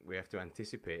which we have to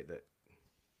anticipate that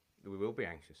we will be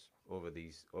anxious over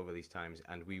these times,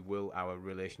 and our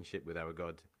relationship with our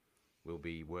God will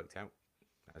be worked out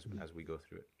as we go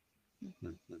through it.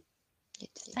 Good.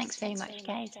 Thanks very much,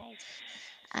 guys.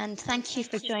 And thank you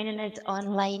for joining us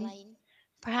online.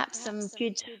 Perhaps some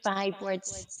good 5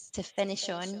 words to finish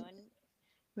on.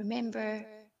 Remember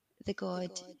the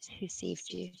God who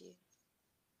saved you.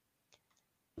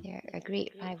 They're a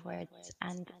great 5 words,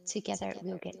 and together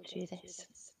we'll get through this.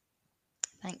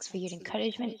 Thanks for your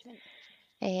encouragement,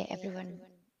 everyone.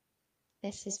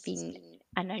 This has been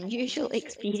an unusual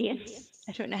experience.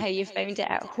 I don't know how you found it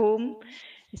at home.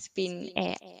 It's been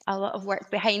a lot of work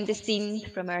behind the scenes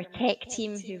from our tech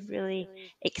team who've really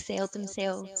excelled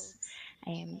themselves.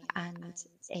 And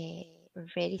we're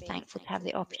very thankful to have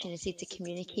the opportunity to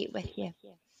communicate with you.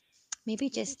 Maybe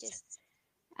just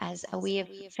as a way of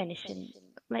finishing,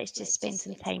 let's just spend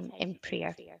some time in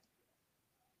prayer.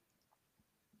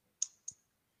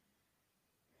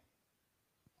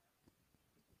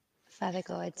 Father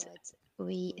God,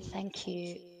 we thank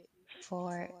you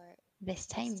for this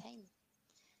time.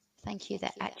 Thank you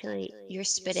that actually your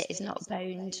Spirit is not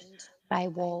bound by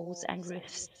walls and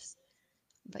roofs,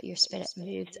 but your Spirit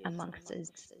moves amongst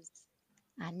us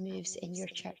and moves in your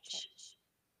church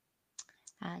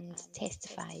and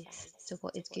testifies to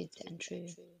what is good and true.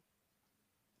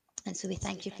 And so we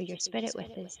thank you for your Spirit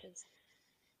with us.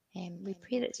 We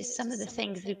pray that just some of the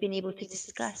things we've been able to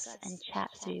discuss and chat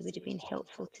through would have been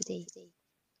helpful today.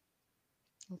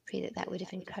 We pray that would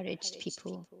have encouraged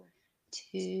people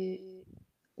to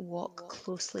walk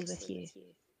closely with you,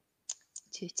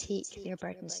 to take their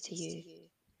burdens to you,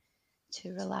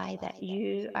 to rely that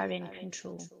you are in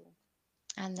control,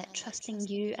 and that trusting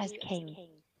you as King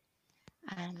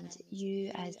and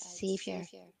you as Saviour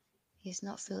is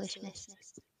not foolishness,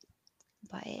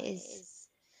 but it is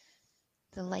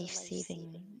the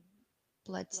life-saving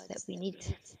blood that we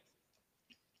need.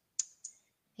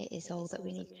 It is all that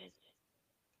we need.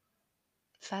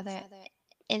 Father,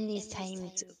 in these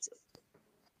times,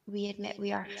 we admit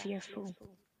we are fearful.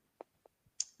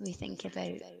 We think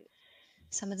about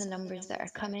some of the numbers that are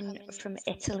coming from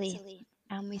Italy,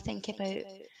 and we think about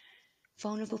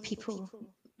vulnerable people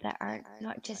that are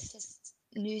not just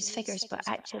news figures, but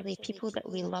actually people that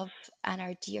we love and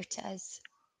are dear to us.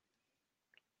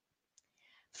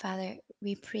 Father,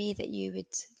 we pray that you would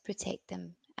protect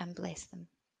them and bless them.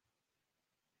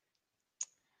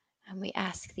 And we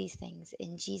ask these things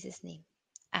in Jesus' name.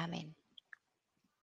 Amen.